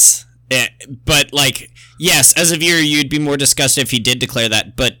 Yes. But, like, yes, as a viewer, you'd be more disgusted if he did declare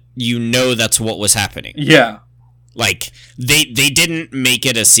that, but you know that's what was happening. Yeah. Like, they didn't make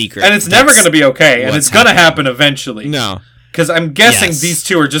it a secret. And it's never going to be okay, and it's going to happen eventually. No. Because I'm guessing these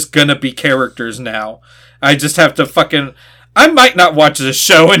two are just going to be characters now. I just have to fucking... I might not watch this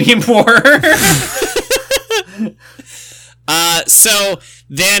show anymore. So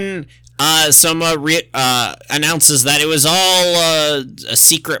then Soma announces that it was all a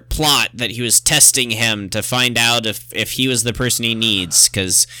secret plot, that he was testing him to find out if he was the person he needs,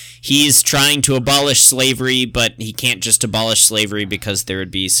 because he's trying to abolish slavery, but he can't just abolish slavery because there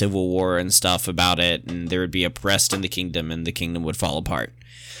would be civil war and stuff about it, and there would be unrest in the kingdom, and the kingdom would fall apart.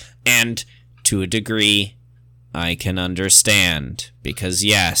 And to a degree, I can understand, because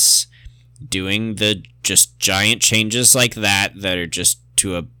yes, doing the just giant changes like that are just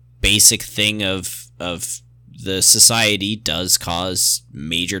to a basic thing of the society does cause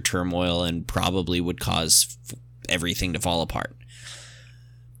major turmoil and probably would cause everything to fall apart.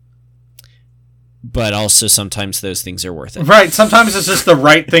 But also sometimes those things are worth it. Right, sometimes it's just the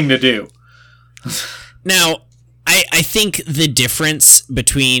right thing to do. Now, I think the difference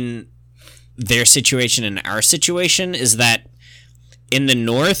between their situation and our situation is that in the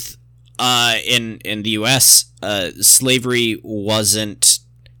North, in the U.S., slavery wasn't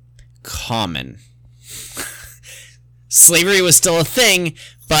common. Slavery was still a thing,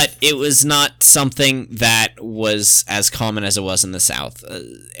 but it was not something that was as common as it was in the South.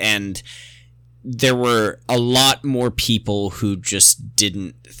 And there were a lot more people who just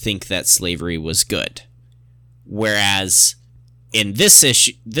didn't think that slavery was good. Whereas in this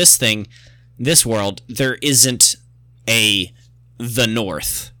world, there isn't the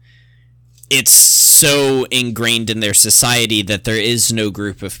North. It's so ingrained in their society that there is no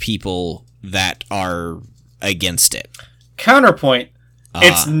group of people that are against it. Counterpoint,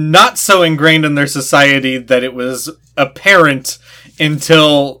 It's not so ingrained in their society that it was apparent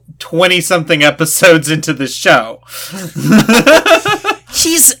until 20-something episodes into the show.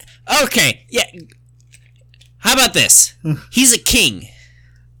 He's... Okay, yeah. How about this? He's a king.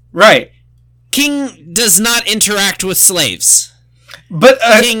 Right. King does not interact with slaves. But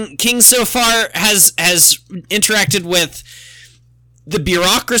King so far has interacted with the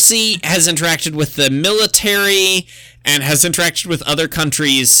bureaucracy, has interacted with the military, and has interacted with other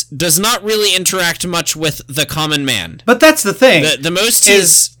countries. Does not really interact much with the common man. But that's the thing. The most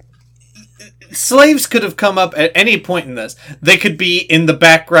is slaves could have come up at any point in this. They could be in the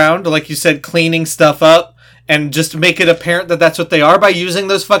background, like you said, cleaning stuff up, and just make it apparent that that's what they are by using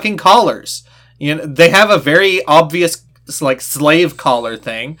those fucking collars. You know, they have a very obvious, like, slave collar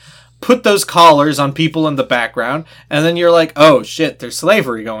thing. Put those collars on people in the background, and then you're like, oh shit, there's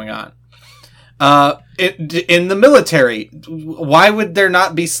slavery going on. In the military, why would there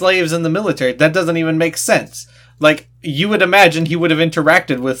not be slaves in the military? That doesn't even make sense. Like, you would imagine he would have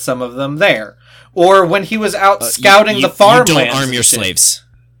interacted with some of them there. Or when he was out scouting the farmlands. You don't arm your slaves.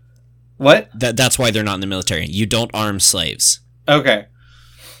 What? That's why they're not in the military. You don't arm slaves. Okay.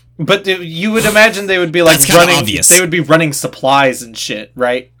 But you would imagine they would be like running. Obvious. They would be running supplies and shit,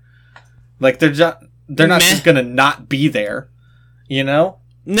 right? Like they're not just gonna not be there, you know?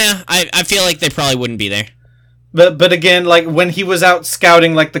 Nah, I feel like they probably wouldn't be there. But again, like when he was out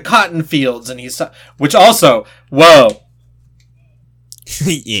scouting like the cotton fields, and he saw, which also, whoa,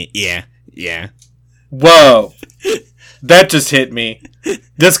 yeah, whoa, that just hit me.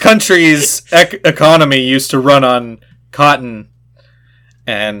 This country's economy used to run on cotton.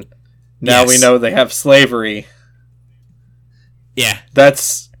 And now we know they have slavery. Yeah.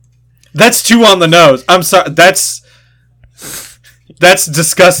 That's too on the nose. I'm sorry. That's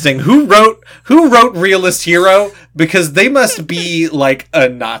disgusting. Who wrote Realist Hero? Because they must be like a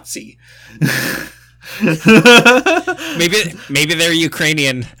Nazi. Maybe they're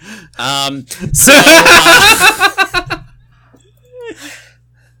Ukrainian.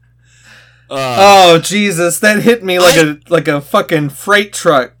 Oh Jesus! That hit me like a fucking freight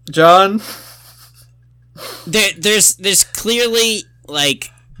truck, John. There's clearly like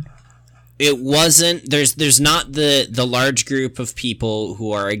it wasn't. There's not the large group of people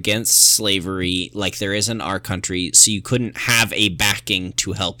who are against slavery like there is in our country. So you couldn't have a backing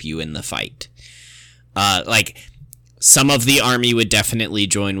to help you in the fight. Like some of the army would definitely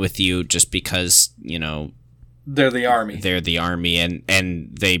join with you just because they're the army. They're the army, and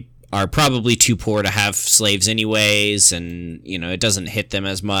they are probably too poor to have slaves anyways, and it doesn't hit them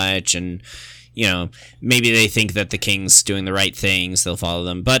as much, and maybe they think that the king's doing the right things, they'll follow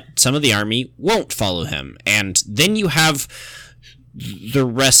them, but some of the army won't follow him, and then you have the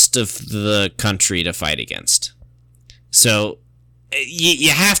rest of the country to fight against. So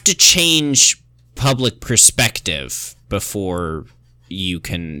you have to change public perspective before you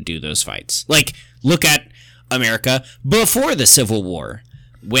can do those fights. Like, look at America before the Civil War,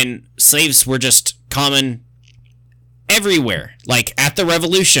 when slaves were just common everywhere. Like, at the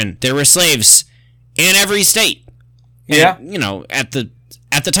Revolution, there were slaves in every state. Yeah. And, at the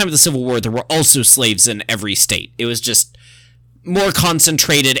time of the Civil War, there were also slaves in every state. It was just more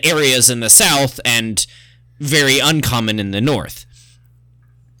concentrated areas in the South and very uncommon in the North.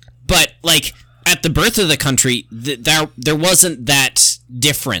 But, like, at the birth of the country, there wasn't that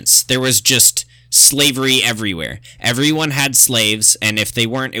difference. There was just slavery everywhere. Everyone had slaves, and if they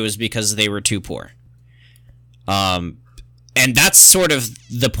weren't, it was because they were too poor. And that's sort of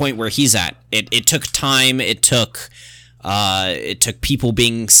the point where he's at. It took time. It took people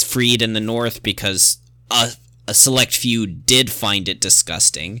being freed in the North because a select few did find it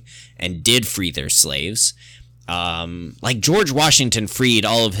disgusting and did free their slaves. Like George Washington freed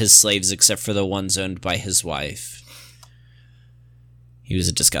all of his slaves except for the ones owned by his wife. He was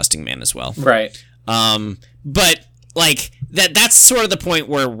a disgusting man as well. Right. But like that's sort of the point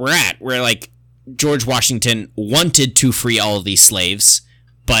where we're at, where like George Washington wanted to free all of these slaves,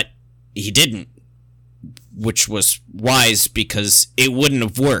 but he didn't, which was wise because it wouldn't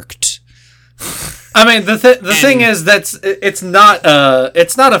have worked. I mean, the thing is it's not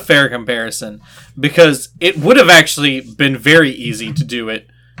a fair comparison, because it would have actually been very easy to do it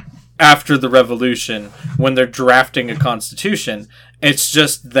after the Revolution when they're drafting a constitution. It's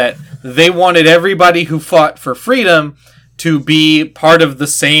just that they wanted everybody who fought for freedom to be part of the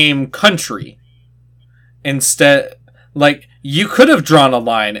same country. Instead, like, you could have drawn a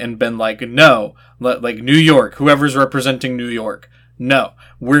line and been like, no, like New York, whoever's representing New York, no,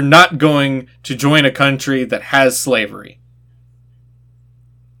 we're not going to join a country that has slavery.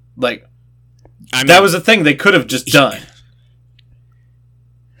 Like, I mean, that was a thing they could have just done.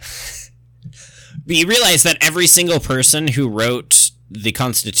 you realize that every single person who wrote the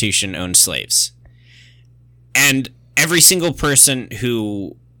Constitution owned slaves. And every single person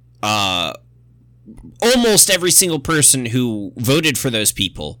who, almost every single person who voted for those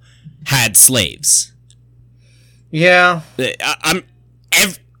people had slaves. Yeah.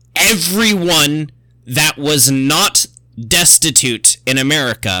 Everyone that was not destitute in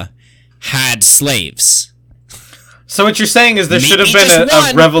America had slaves. So what you're saying is there should have been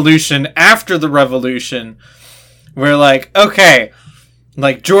a revolution after the revolution where, like, okay,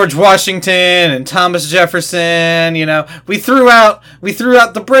 like George Washington and Thomas Jefferson, you know, we threw out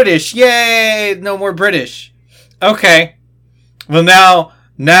the British. Yay, no more British. Okay. Well,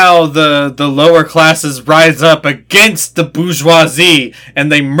 now the lower classes rise up against the bourgeoisie and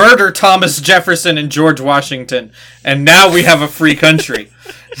they murder Thomas Jefferson and George Washington, and now we have a free country.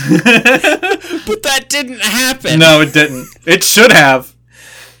 But that didn't happen. No, it didn't. It should have.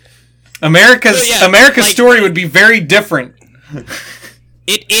 America's story would be very different.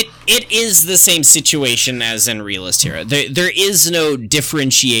 It is the same situation as in Realist Hero. There is no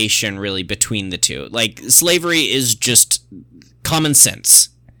differentiation really between the two. Like, slavery is just common sense.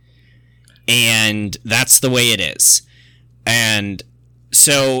 And that's the way it is. And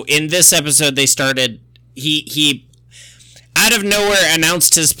so in this episode they started he out of nowhere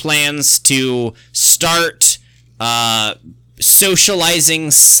announced his plans to start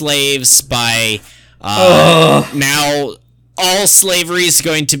socializing slaves by now all slavery is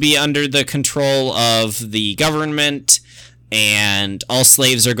going to be under the control of the government, and all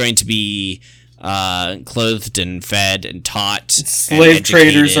slaves are going to be clothed and fed and taught. Slave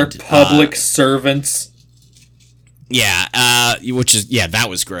traders are public servants. Yeah, that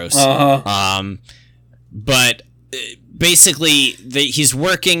was gross. But basically, he's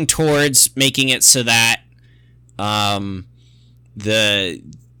working towards making it so that the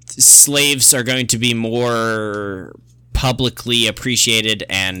slaves are going to be more publicly appreciated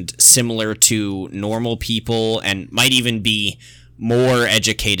and similar to normal people, and might even be more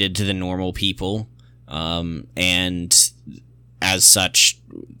educated than normal people. And as such,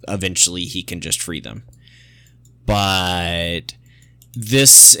 eventually he can just free them. But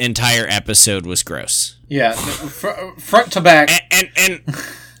this entire episode was gross. Yeah, front to back. And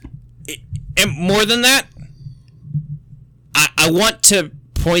more than that, I want to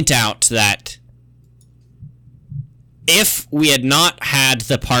point out that if we had not had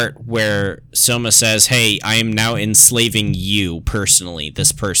the part where Soma says, hey, I am now enslaving you personally,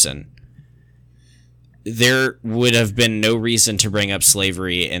 this person, there would have been no reason to bring up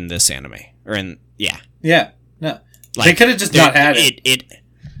slavery in this anime. Yeah, no. Like, they could have just not had it.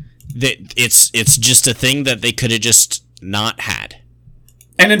 It's just a thing that they could have just not had.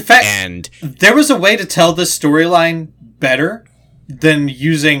 And in fact, there was a way to tell this storyline better than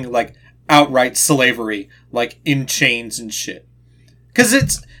using, like, outright slavery, like, in chains and shit. Because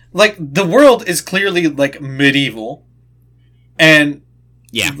it's, like, the world is clearly, like, medieval. And,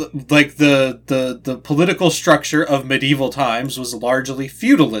 like, the political structure of medieval times was largely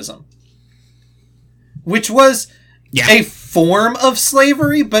feudalism. Which was a form of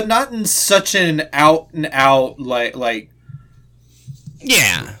slavery, but not in such an out-and-out, like...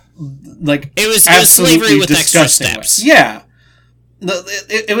 Yeah. Like, it was slavery with extra steps. Way. Yeah.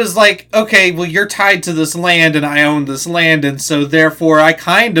 It was like, okay, well, you're tied to this land and I own this land, and so therefore I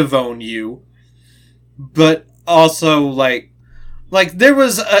kind of own you. But also, like there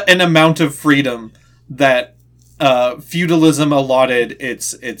was an amount of freedom that feudalism allotted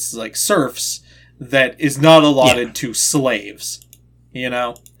its like serfs that is not allotted to slaves, you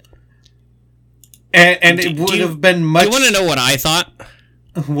know? And it would have been much... Do you want to know what I thought?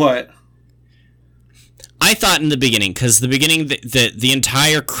 What? I thought in the beginning, because the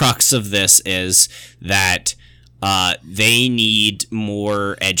entire crux of this is that they need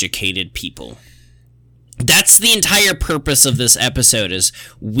more educated people. That's the entire purpose of this episode, is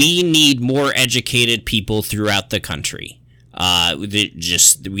we need more educated people throughout the country.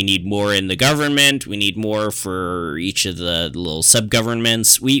 We need more in the government. We need more for each of the little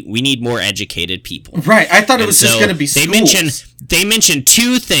sub-governments. We need more educated people. Right. I thought it was just going to be schools. They mention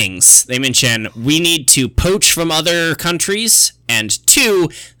two things. They mention we need to poach from other countries, and two,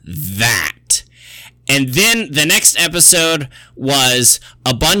 that. And then the next episode was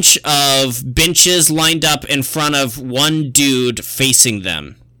a bunch of benches lined up in front of one dude facing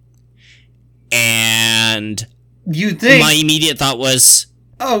them. And my immediate thought was,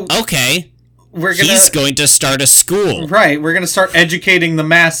 okay, he's going to start a school. Right, we're going to start educating the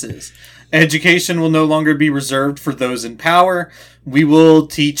masses. Education will no longer be reserved for those in power. We will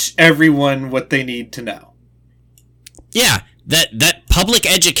teach everyone what they need to know. Yeah, that public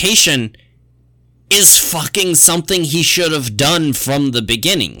education is fucking something he should have done from the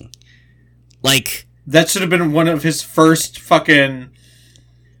beginning. Like, that should have been one of his first fucking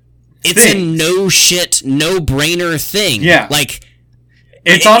it's things. A no shit, no brainer thing. Yeah. Like,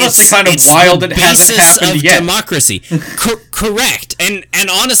 it's honestly kind of wild it hasn't happened of yet. Democracy. Correct. And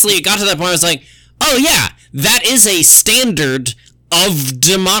honestly, it got to that point where I was like, oh yeah, that is a standard of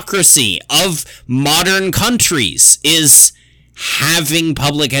democracy, of modern countries, is having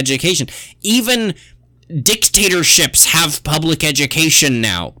public education. Even dictatorships have public education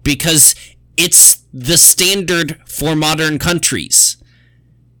now, because it's the standard for modern countries.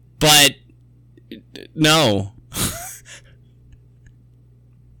 But no.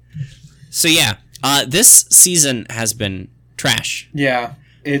 So yeah, this season has been trash. Yeah.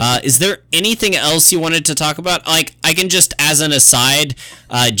 Is there anything else you wanted to talk about? Like, I can just, as an aside,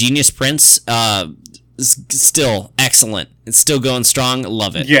 Genius Prince is still excellent. It's still going strong.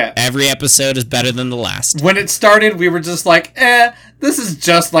 Love it. Yeah. Every episode is better than the last. When it started, we were just like, this is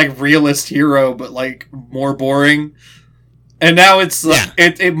just like Realist Hero, but like more boring. And now it's like,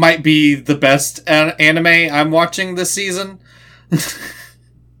 it might be the best anime I'm watching this season.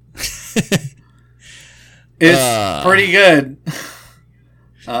 It's pretty good.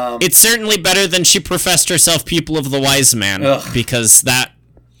 It's certainly better than she professed herself Pupil of the Wise Man, because that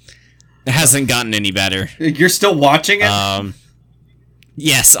hasn't gotten any better. You're still watching it?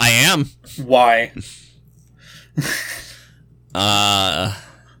 Yes, I am. Why?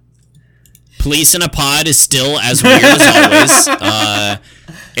 Police in a Pod is still as weird as always.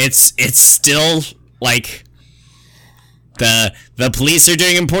 It's still like the police are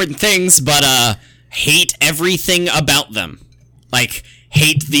doing important things, but hate everything about them. Like,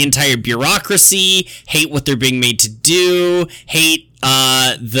 hate the entire bureaucracy, hate what they're being made to do, hate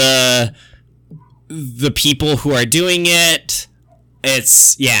the people who are doing it.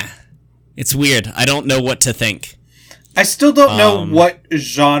 It's weird. I don't know what to think. I still don't know what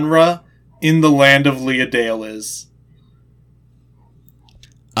genre in the land of Leodale is.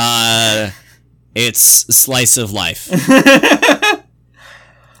 It's slice of life.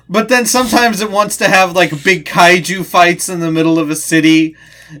 But then sometimes it wants to have, like, big kaiju fights in the middle of a city.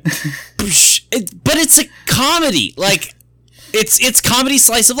 But it's a comedy. Like, it's comedy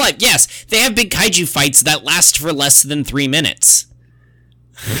slice of life. Yes, they have big kaiju fights that last for less than 3 minutes.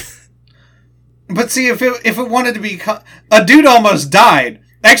 But see, if it wanted to be... a dude almost died.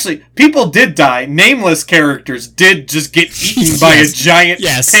 Actually, people did die. Nameless characters did just get eaten by a giant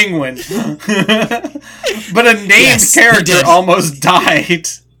penguin. But a named character almost died.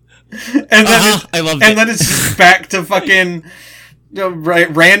 And then I loved it. Then it's just back to fucking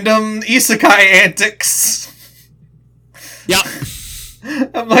random isekai antics. Yep.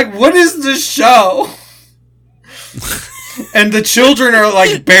 I'm like, what is this show? And the children are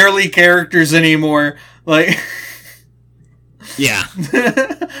like barely characters anymore. Like, yeah.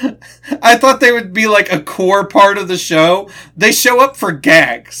 I thought they would be like a core part of the show. They show up for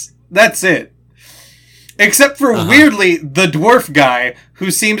gags. That's it. Except for, weirdly, the dwarf guy,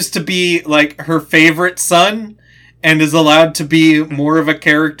 who seems to be, like, her favorite son, and is allowed to be more of a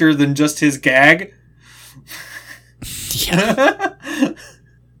character than just his gag. Yeah.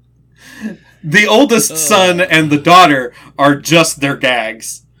 The oldest son and the daughter are just their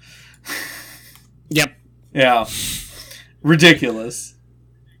gags. Yep. Yeah. Ridiculous.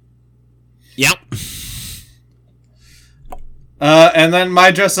 Yep. And then My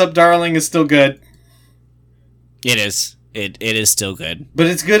Dress Up Darling is still good. It is. It is still good. But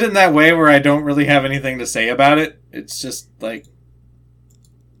it's good in that way where I don't really have anything to say about it. It's just, like...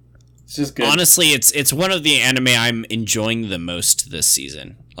 It's just good. Honestly, it's one of the anime I'm enjoying the most this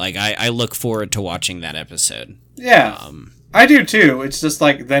season. Like, I look forward to watching that episode. Yeah. I do, too. It's just,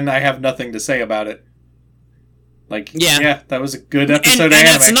 like, then I have nothing to say about it. Like, yeah, that was a good episode of anime. And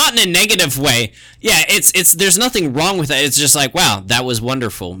that's not in a negative way. Yeah, it's there's nothing wrong with that. It's just like, wow, that was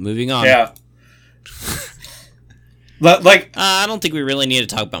wonderful. Moving on. Yeah. Like, I don't think we really need to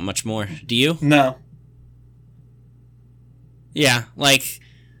talk about much more. Do you? No. Yeah, like,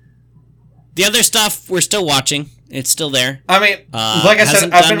 the other stuff we're still watching. It's still there. I mean, like I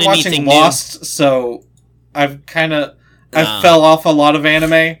said, I've been watching Lost, so I've fell off a lot of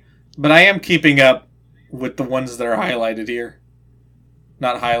anime, but I am keeping up with the ones that are highlighted here.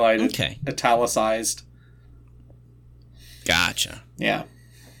 Not highlighted. Okay. Italicized. Gotcha. Yeah.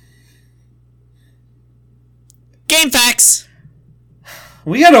 Game facts.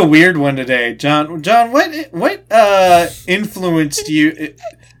 We got a weird one today, John. John, what influenced you?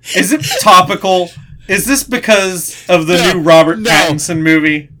 Is it topical? Is this because of the new Robert Pattinson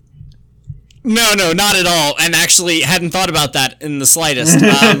movie? No, not at all. And actually, hadn't thought about that in the slightest.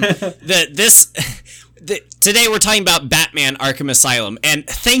 Today we're talking about Batman Arkham Asylum, and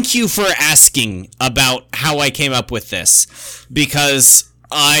thank you for asking about how I came up with this, because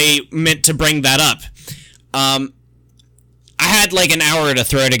I meant to bring that up. I had like an hour to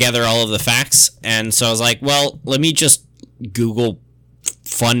throw together all of the facts, and so I was like, well, let me just Google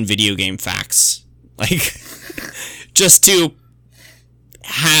fun video game facts. Like, just to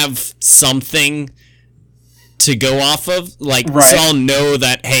have something to go off of, like, right. So I'll know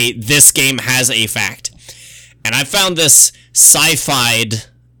that, hey, this game has a fact. And I found this sci-fied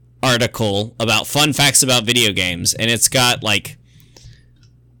article about fun facts about video games, and it's got, like,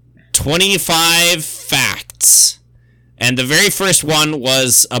 25 facts. And the very first one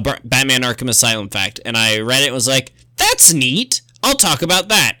was a Batman Arkham Asylum fact, and I read it and was like, that's neat, I'll talk about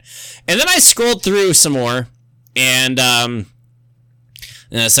that. And then I scrolled through some more, and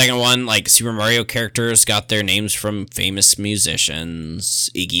the second one, like, Super Mario characters got their names from famous musicians,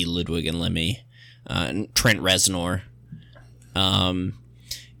 Iggy, Ludwig, and Lemmy, and Trent Reznor.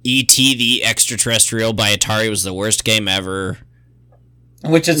 E.T. the Extraterrestrial by Atari was the worst game ever.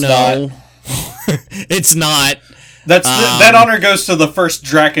 Which it's not. It's not. That honor goes to the first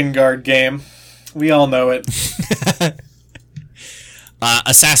Drakengard game. We all know it.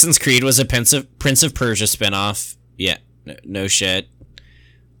 Assassin's Creed was a Prince of Persia spinoff. Yeah, no shit.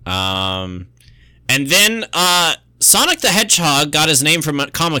 And then Sonic the Hedgehog got his name from a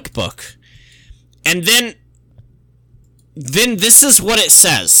comic book. And then this is what it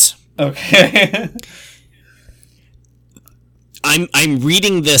says. Okay. I'm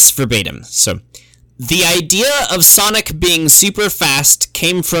reading this verbatim. So, the idea of Sonic being super fast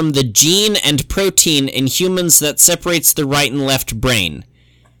came from the gene and protein in humans that separates the right and left brain.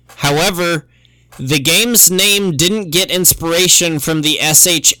 However, the game's name didn't get inspiration from the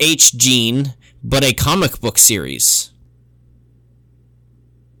SHH gene, but a comic book series.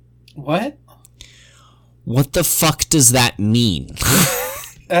 What? What the fuck does that mean?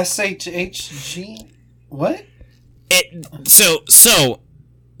 SHH gene? What? So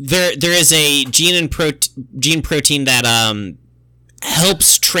there is a gene protein that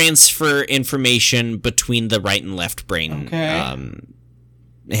helps transfer information between the right and left brain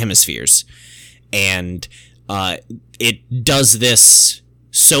hemispheres. And it does this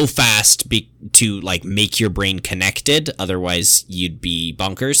so fast to like make your brain connected, otherwise you'd be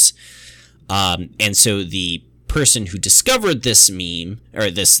bonkers. And so the person who discovered this meme, or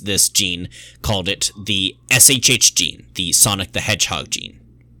this gene, called it the SHH gene, the Sonic the Hedgehog gene.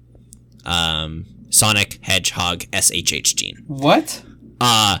 Sonic Hedgehog SHH gene. What?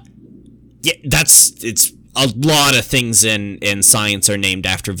 Yeah, it's a lot of things in science are named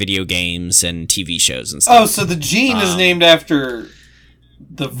after video games and TV shows and stuff. Oh, so the gene is named after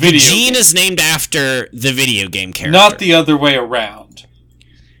the video. The gene is named after the video game character, not the other way around.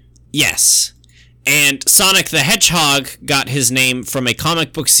 Yes. And Sonic the Hedgehog got his name from a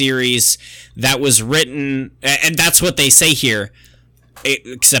comic book series that was written, and that's what they say here,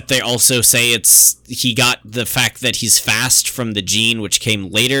 except they also say he got the fact that he's fast from the gene, which came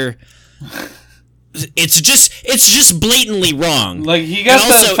later. It's just blatantly wrong. Like, he got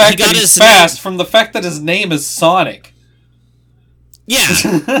the fact that he's fast from the fact that his name is Sonic. Yeah.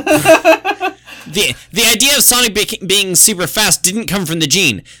 The idea of Sonic being super fast didn't come from the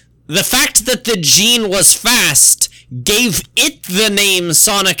gene. The fact that the gene was fast gave it the name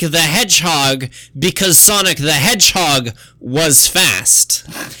Sonic the Hedgehog because Sonic the Hedgehog was fast.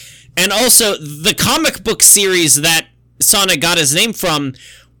 And also, the comic book series that Sonic got his name from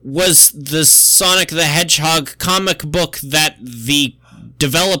was the Sonic the Hedgehog comic book that the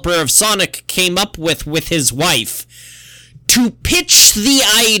developer of Sonic came up with his wife to pitch the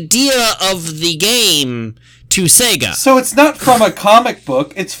idea of the game to Sega. So it's not from a comic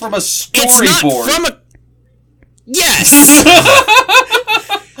book, it's from a storyboard. It's not from a... Yes!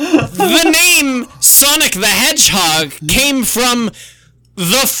 The name Sonic the Hedgehog came from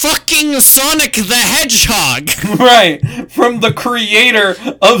the fucking Sonic the Hedgehog. Right, from the creator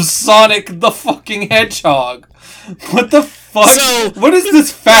of Sonic the fucking Hedgehog. What the fuck? So, what is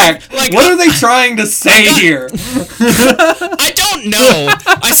this fact? Like, what are they trying to say here? I don't know.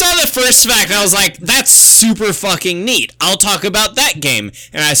 I saw the first fact and I was like, that's super fucking neat. I'll talk about that game.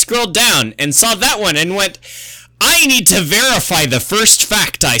 And I scrolled down and saw that one and went, I need to verify the first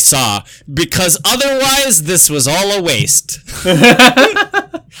fact I saw, because otherwise this was all a waste.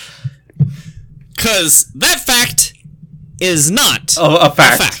 Because that fact is not a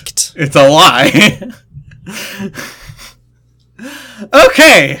fact. It's a lie.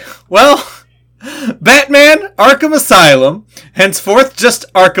 Okay, well, Batman Arkham Asylum, henceforth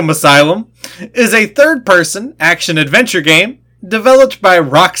just Arkham Asylum, is a third-person action-adventure game developed by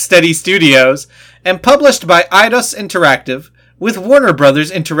Rocksteady Studios and published by Eidos Interactive with Warner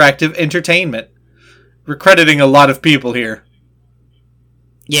Brothers Interactive Entertainment. We're crediting a lot of people here.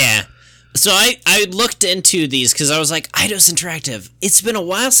 Yeah. So I looked into these because I was like, Eidos Interactive. It's been a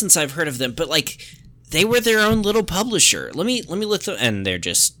while since I've heard of them, but like they were their own little publisher. Let me look them, and they're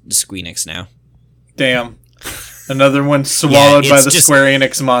just Squeenix now. Damn. Another one swallowed by the Square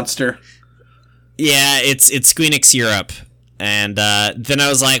Enix monster. Yeah, it's Squeenix Europe. And then I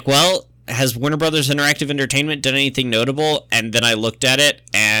was like, well, has Warner Brothers Interactive Entertainment done anything notable? And then I looked at it,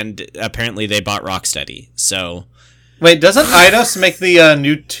 and apparently they bought Rocksteady. So, wait, doesn't Eidos make the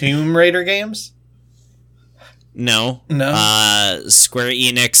new Tomb Raider games? No. Square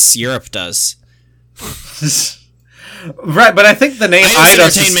Enix Europe does. Right, but I think the name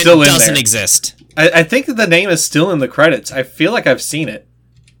Eidos is still in there. Doesn't exist. I think that the name is still in the credits. I feel like I've seen it.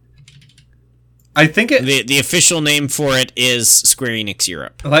 I think it... The official name for it is Square Enix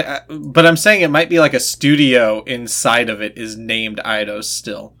Europe. But I'm saying it might be like a studio inside of it is named Eidos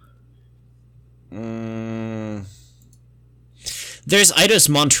still. There's Eidos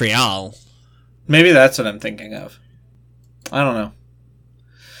Montreal. Maybe that's what I'm thinking of. I don't know.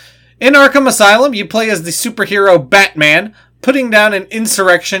 In Arkham Asylum, you play as the superhero Batman, putting down an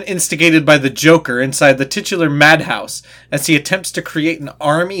insurrection instigated by the Joker inside the titular madhouse as he attempts to create an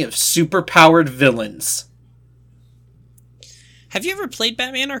army of super-powered villains. Have you ever played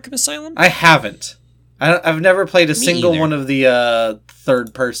Batman Arkham Asylum? I haven't. I've never played a single one of the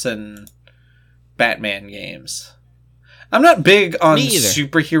third-person Batman games. I'm not big on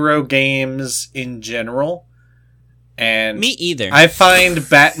superhero games in general. And me either. I find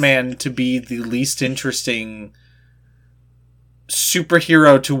Batman to be the least interesting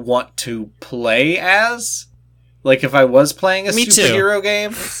superhero to want to play as. Like, if I was playing a superhero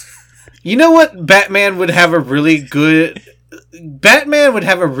game. You know what? Batman would have a really great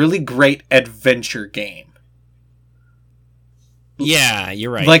adventure game. Yeah,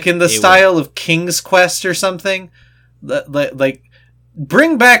 you're right. Like in the style of King's Quest or something. Like,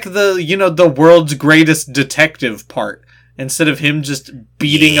 bring back the world's greatest detective part instead of him just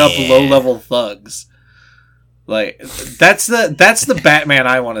beating up low-level thugs. Like, that's the Batman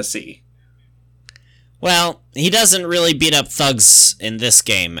I want to see. Well, he doesn't really beat up thugs in this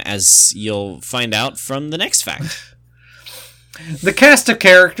game, as you'll find out from the next fact. The cast of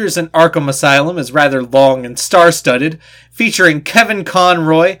characters in Arkham Asylum is rather long and star-studded, featuring Kevin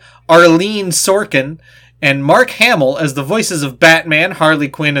Conroy, Arlene Sorkin, and Mark Hamill as the voices of Batman, Harley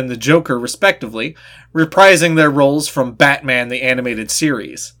Quinn, and the Joker, respectively, reprising their roles from Batman the Animated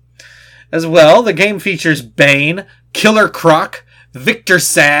Series. As well, the game features Bane, Killer Croc, Victor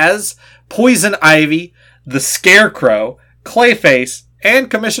Saz, Poison Ivy, the Scarecrow, Clayface, and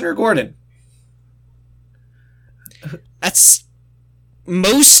Commissioner Gordon. That's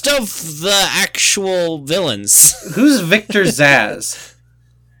most of the actual villains. Who's Victor Zaz?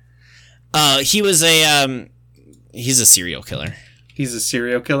 He was he's a serial killer. He's a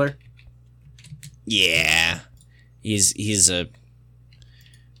serial killer? Yeah. He's a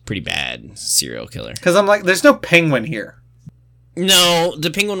pretty bad serial killer. Because I'm like, there's no Penguin here. No,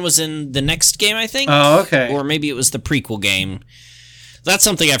 the Penguin was in the next game, I think. Oh, okay. Or maybe it was the prequel game. That's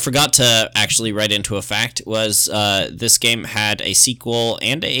something I forgot to actually write into a fact, was this game had a sequel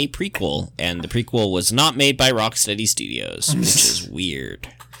and a prequel, and the prequel was not made by Rocksteady Studios, which is weird.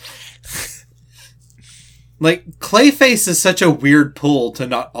 Like, Clayface is such a weird pull to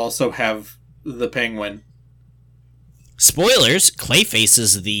not also have the Penguin. Spoilers, Clayface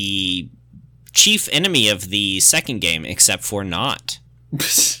is the chief enemy of the second game, except for not.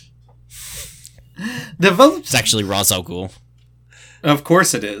 It's actually Ra's al Ghul. Of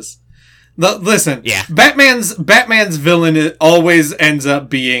course it is. Listen, yeah. Batman's villain always ends up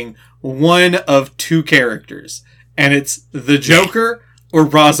being one of two characters, and it's the Joker or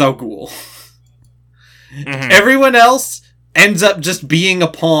Ra's al Ghul. Mm-hmm. Everyone else ends up just being a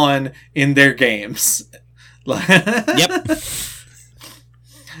pawn in their games. Yep.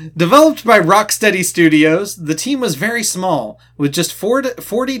 Developed by Rocksteady Studios, the team was very small, with just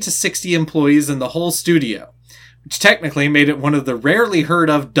 40 to 60 employees in the whole studio, which technically made it one of the rarely heard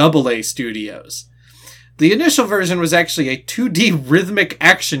of AA studios. The initial version was actually a 2D rhythmic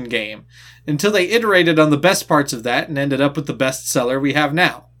action game, until they iterated on the best parts of that and ended up with the bestseller we have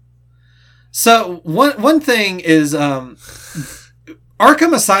now. So, one thing is, Arkham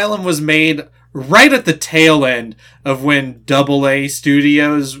Asylum was made right at the tail end of when AA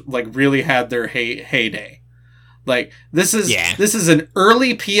studios, like, really had their heyday. Like, this is an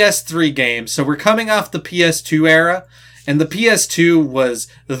early PS3 game, so we're coming off the PS2 era, and the PS2 was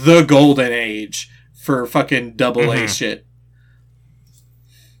the golden age for fucking AA shit.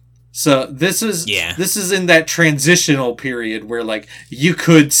 So this is in that transitional period where, like, you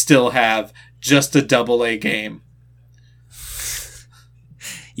could still have just a AA game.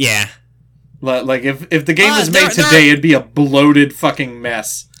 Yeah. Like, if the game was made today, it'd be a bloated fucking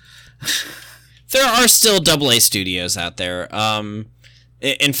mess. There are still AA studios out there.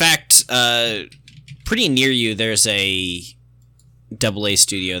 In fact, pretty near you, there's a AA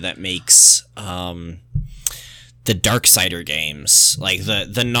studio that makes the Darksider games, like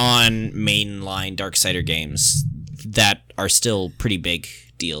the non-mainline Darksider games that are still pretty big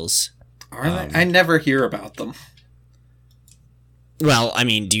deals. Are they? I never hear about them. Well, I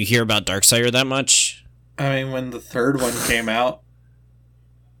mean, do you hear about Darksider that much? I mean, when the third one came out.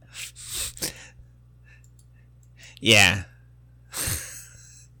 Yeah.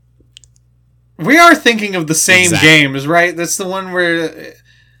 We are thinking of the same games, right? That's the one where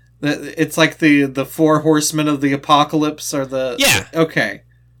it's like the Four Horsemen of the Apocalypse or the... Yeah. Okay.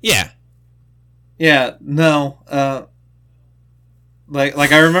 Yeah. Yeah, no.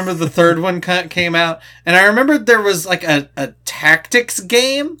 Like I remember the third one came out, and I remember there was like a tactics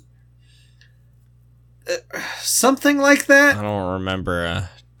game? Something like that? I don't remember a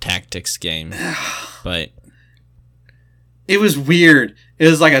tactics game, but... It was weird. It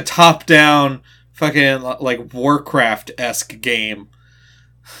was like a top-down fucking like Warcraft-esque game.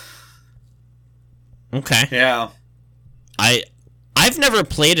 Okay. Yeah. I've never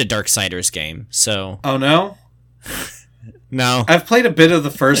played a Darksiders game, so... Oh, no? No. I've played a bit of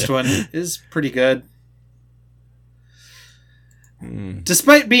the first one. It is pretty good.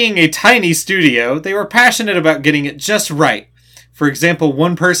 Despite being a tiny studio, they were passionate about getting it just right. For example,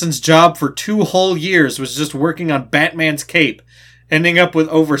 one person's job for 2 whole years was just working on Batman's cape, ending up with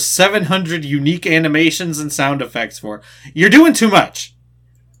over 700 unique animations and sound effects for. You're doing too much.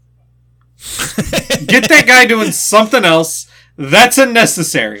 Get that guy doing something else. That's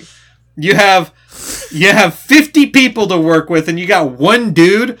unnecessary. You have 50 people to work with, and you got one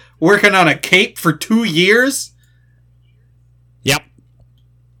dude working on a cape for 2 years? Yep.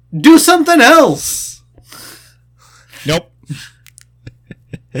 Do something else. Nope.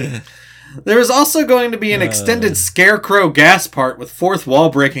 There is also going to be an extended Scarecrow gas part with fourth wall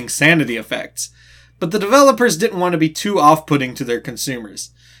breaking sanity effects, but the developers didn't want to be too off-putting to their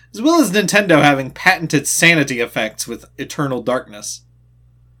consumers, as well as Nintendo having patented sanity effects with Eternal Darkness.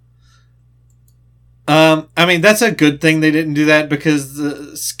 I mean, that's a good thing they didn't do that, because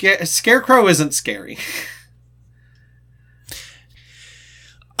the Scarecrow isn't scary.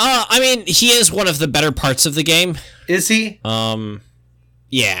 I mean, he is one of the better parts of the game. Is he?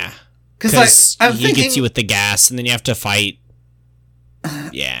 Yeah. Because he gets you with the gas, and then you have to fight.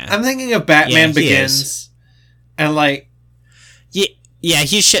 Yeah. I'm thinking of Batman Begins, and like... Yeah,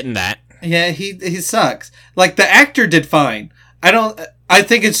 he's shit in that. Yeah, he sucks. Like, the actor did fine. I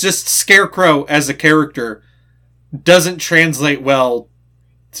think it's just Scarecrow as a character doesn't translate well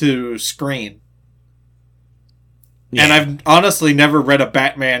to screen. Yeah. And I've honestly never read a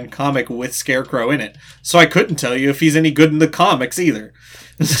Batman comic with Scarecrow in it, so I couldn't tell you if he's any good in the comics either.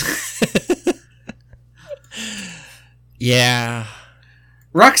 Yeah.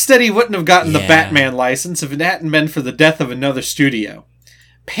 Rocksteady wouldn't have gotten the Batman license if it hadn't been for the death of another studio.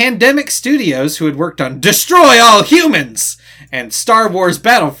 Pandemic Studios, who had worked on Destroy All Humans and Star Wars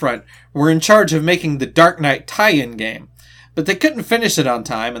Battlefront, were in charge of making the Dark Knight tie-in game, but they couldn't finish it on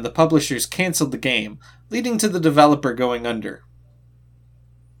time, and the publishers canceled the game, leading to the developer going under.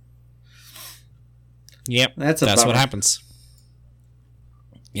 Yep, that's what happens.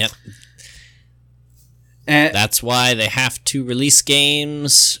 Yep. And that's why they have to release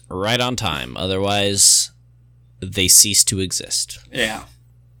games right on time, otherwise they cease to exist. Yeah.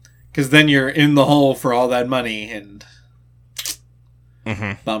 Because then you're in the hole for all that money, and...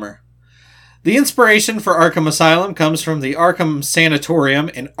 Bummer. The inspiration for Arkham Asylum comes from the Arkham Sanatorium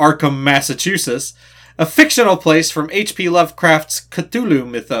in Arkham, Massachusetts, a fictional place from H.P. Lovecraft's Cthulhu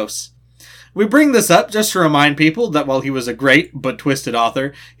mythos. We bring this up just to remind people that while he was a great but twisted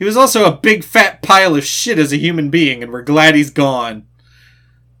author, he was also a big fat pile of shit as a human being, and we're glad he's gone.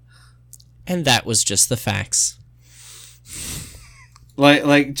 And that was just the facts.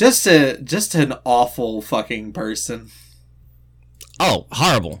 Like just an awful fucking person. Oh,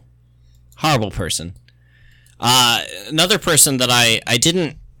 horrible. Horrible person. Another person that I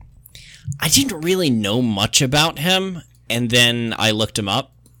didn't really know much about him, and then I looked him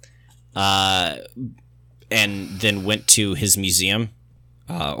up, and then went to his museum,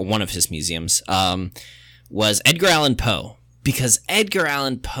 one of his museums, was Edgar Allan Poe, because Edgar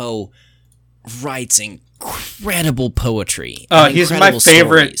Allan Poe writes incredible poetry. He's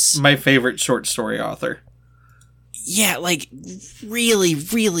my favorite short story author. Yeah, like really,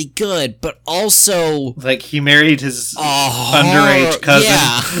 really good, but also like he married his underage cousin.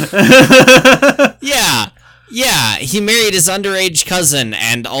 Yeah, he married his underage cousin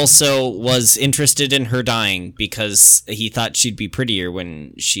and also was interested in her dying because he thought she'd be prettier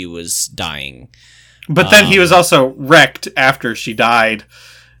when she was dying. But then he was also wrecked after she died,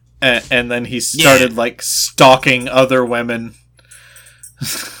 and then he started like stalking other women.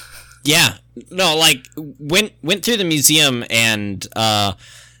 Yeah. No, like, went through the museum and, man,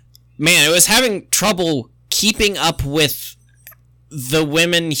 it was having trouble keeping up with the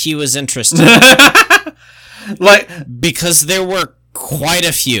women he was interested in. Like, because there were quite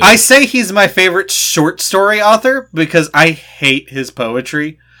a few. I say he's my favorite short story author because I hate his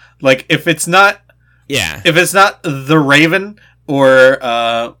poetry. Like, if it's not The Raven or,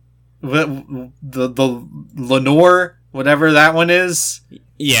 the Lenore, whatever that one is.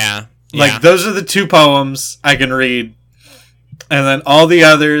 Yeah. Like, those are the two poems I can read. And then all the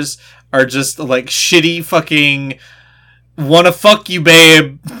others are just, like, shitty fucking wanna fuck you,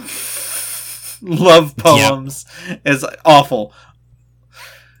 babe love poems. Yep. It's awful.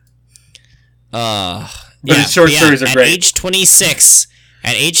 But his short stories are great.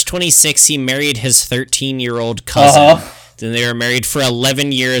 At age 26, he married his 13-year-old cousin. Uh-huh. Then they were married for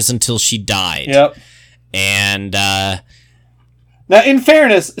 11 years until she died. Yep. And, now, in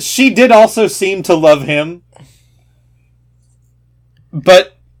fairness, she did also seem to love him.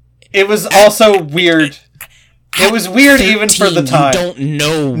 But it was also weird. It was weird 13, even for the time. You don't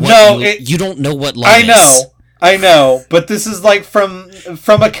know what you don't know what love is. I know. But this is like from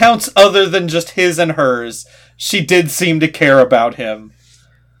accounts other than just his and hers. She did seem to care about him.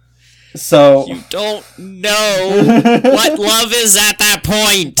 So you don't know what love is at that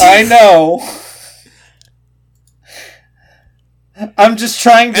point. I know. I'm just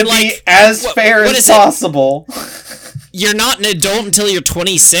trying to be as fair as possible. You're not an adult until you're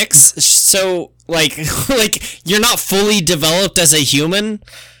 26, so like you're not fully developed as a human.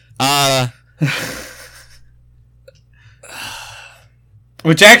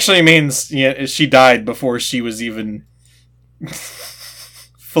 Which actually means she died before she was even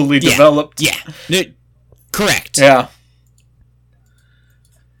fully developed. Yeah. Correct. Yeah.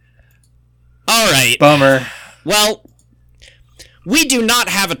 All right. Bummer. Well, we do not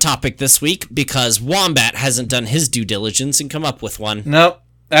have a topic this week because Wombat hasn't done his due diligence and come up with one. Nope.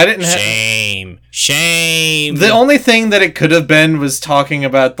 I didn't Shame. The only thing that it could have been was talking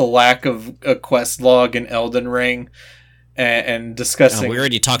about the lack of a quest log in Elden Ring and discussing we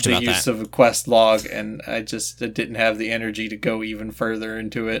already talked about the use that. of a quest log, and I just didn't have the energy to go even further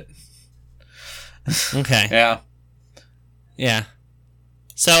into it. Okay. Yeah.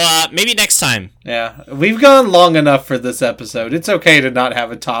 So, maybe next time. Yeah. We've gone long enough for this episode. It's okay to not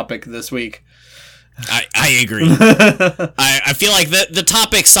have a topic this week. I agree. I feel like the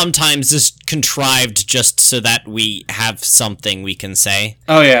topic sometimes is contrived just so that we have something we can say.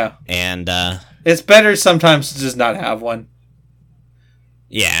 Oh, yeah. And, it's better sometimes to just not have one.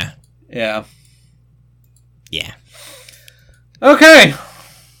 Yeah. Yeah. Yeah. Okay.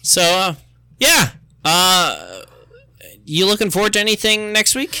 So, yeah. You looking forward to anything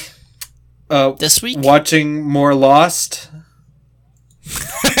next week? This week? Watching more Lost.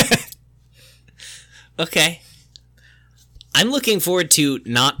 Okay. I'm looking forward to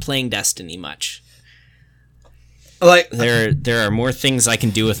not playing Destiny much. Like there are more things I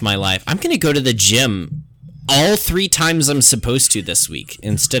can do with my life. I'm going to go to the gym all 3 times I'm supposed to this week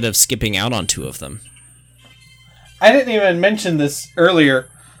instead of skipping out on 2 of them. I didn't even mention this earlier,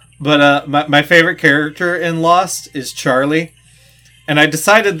 but my favorite character in Lost is Charlie, and I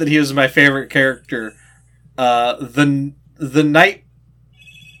decided that he was my favorite character the night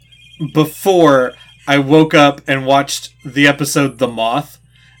before I woke up and watched the episode The Moth,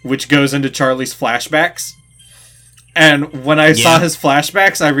 which goes into Charlie's flashbacks. And when I saw his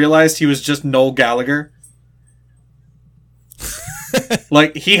flashbacks, I realized he was just Noel Gallagher.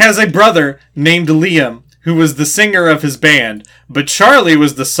 Like, he has a brother named Liam, who was the singer of his band, but Charlie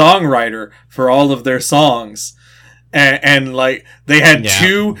was the songwriter for all of their songs. And like, they had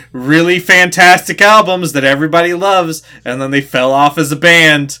 2 really fantastic albums that everybody loves, and then they fell off as a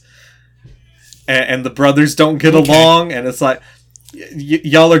band. And the brothers don't get along, and it's like,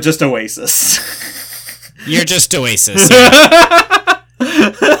 y'all are just Oasis. You're just Oasis.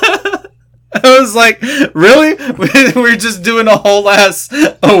 I was like, really? We're just doing a whole ass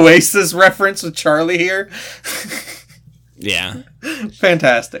Oasis reference with Charlie here? Yeah.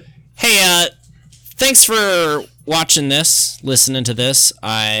 Fantastic. Hey, thanks for watching this, listening to this.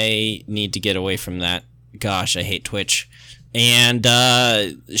 I need to get away from that. Gosh, I hate Twitch. And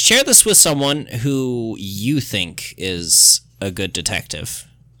share this with someone who you think is a good detective.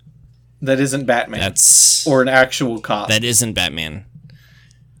 That isn't Batman. Or an actual cop. That isn't Batman.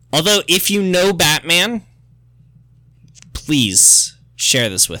 Although, if you know Batman, please share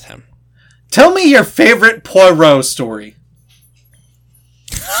this with him. Tell me your favorite Poirot story.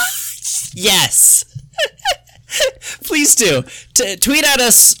 Yes. Please do. Tweet at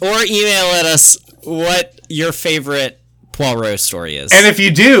us or email at us what your favorite Poirot story is. And if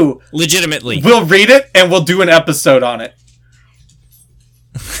you do, legitimately, we'll read it and we'll do an episode on it.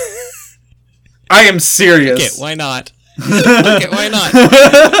 I am serious. Okay, why not? Okay, why not?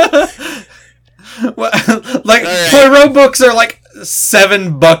 Well, like, right. Poirot books are like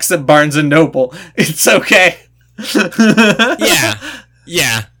 $7 at Barnes and Noble. It's okay.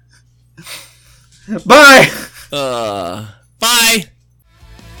 Yeah. Bye. Bye.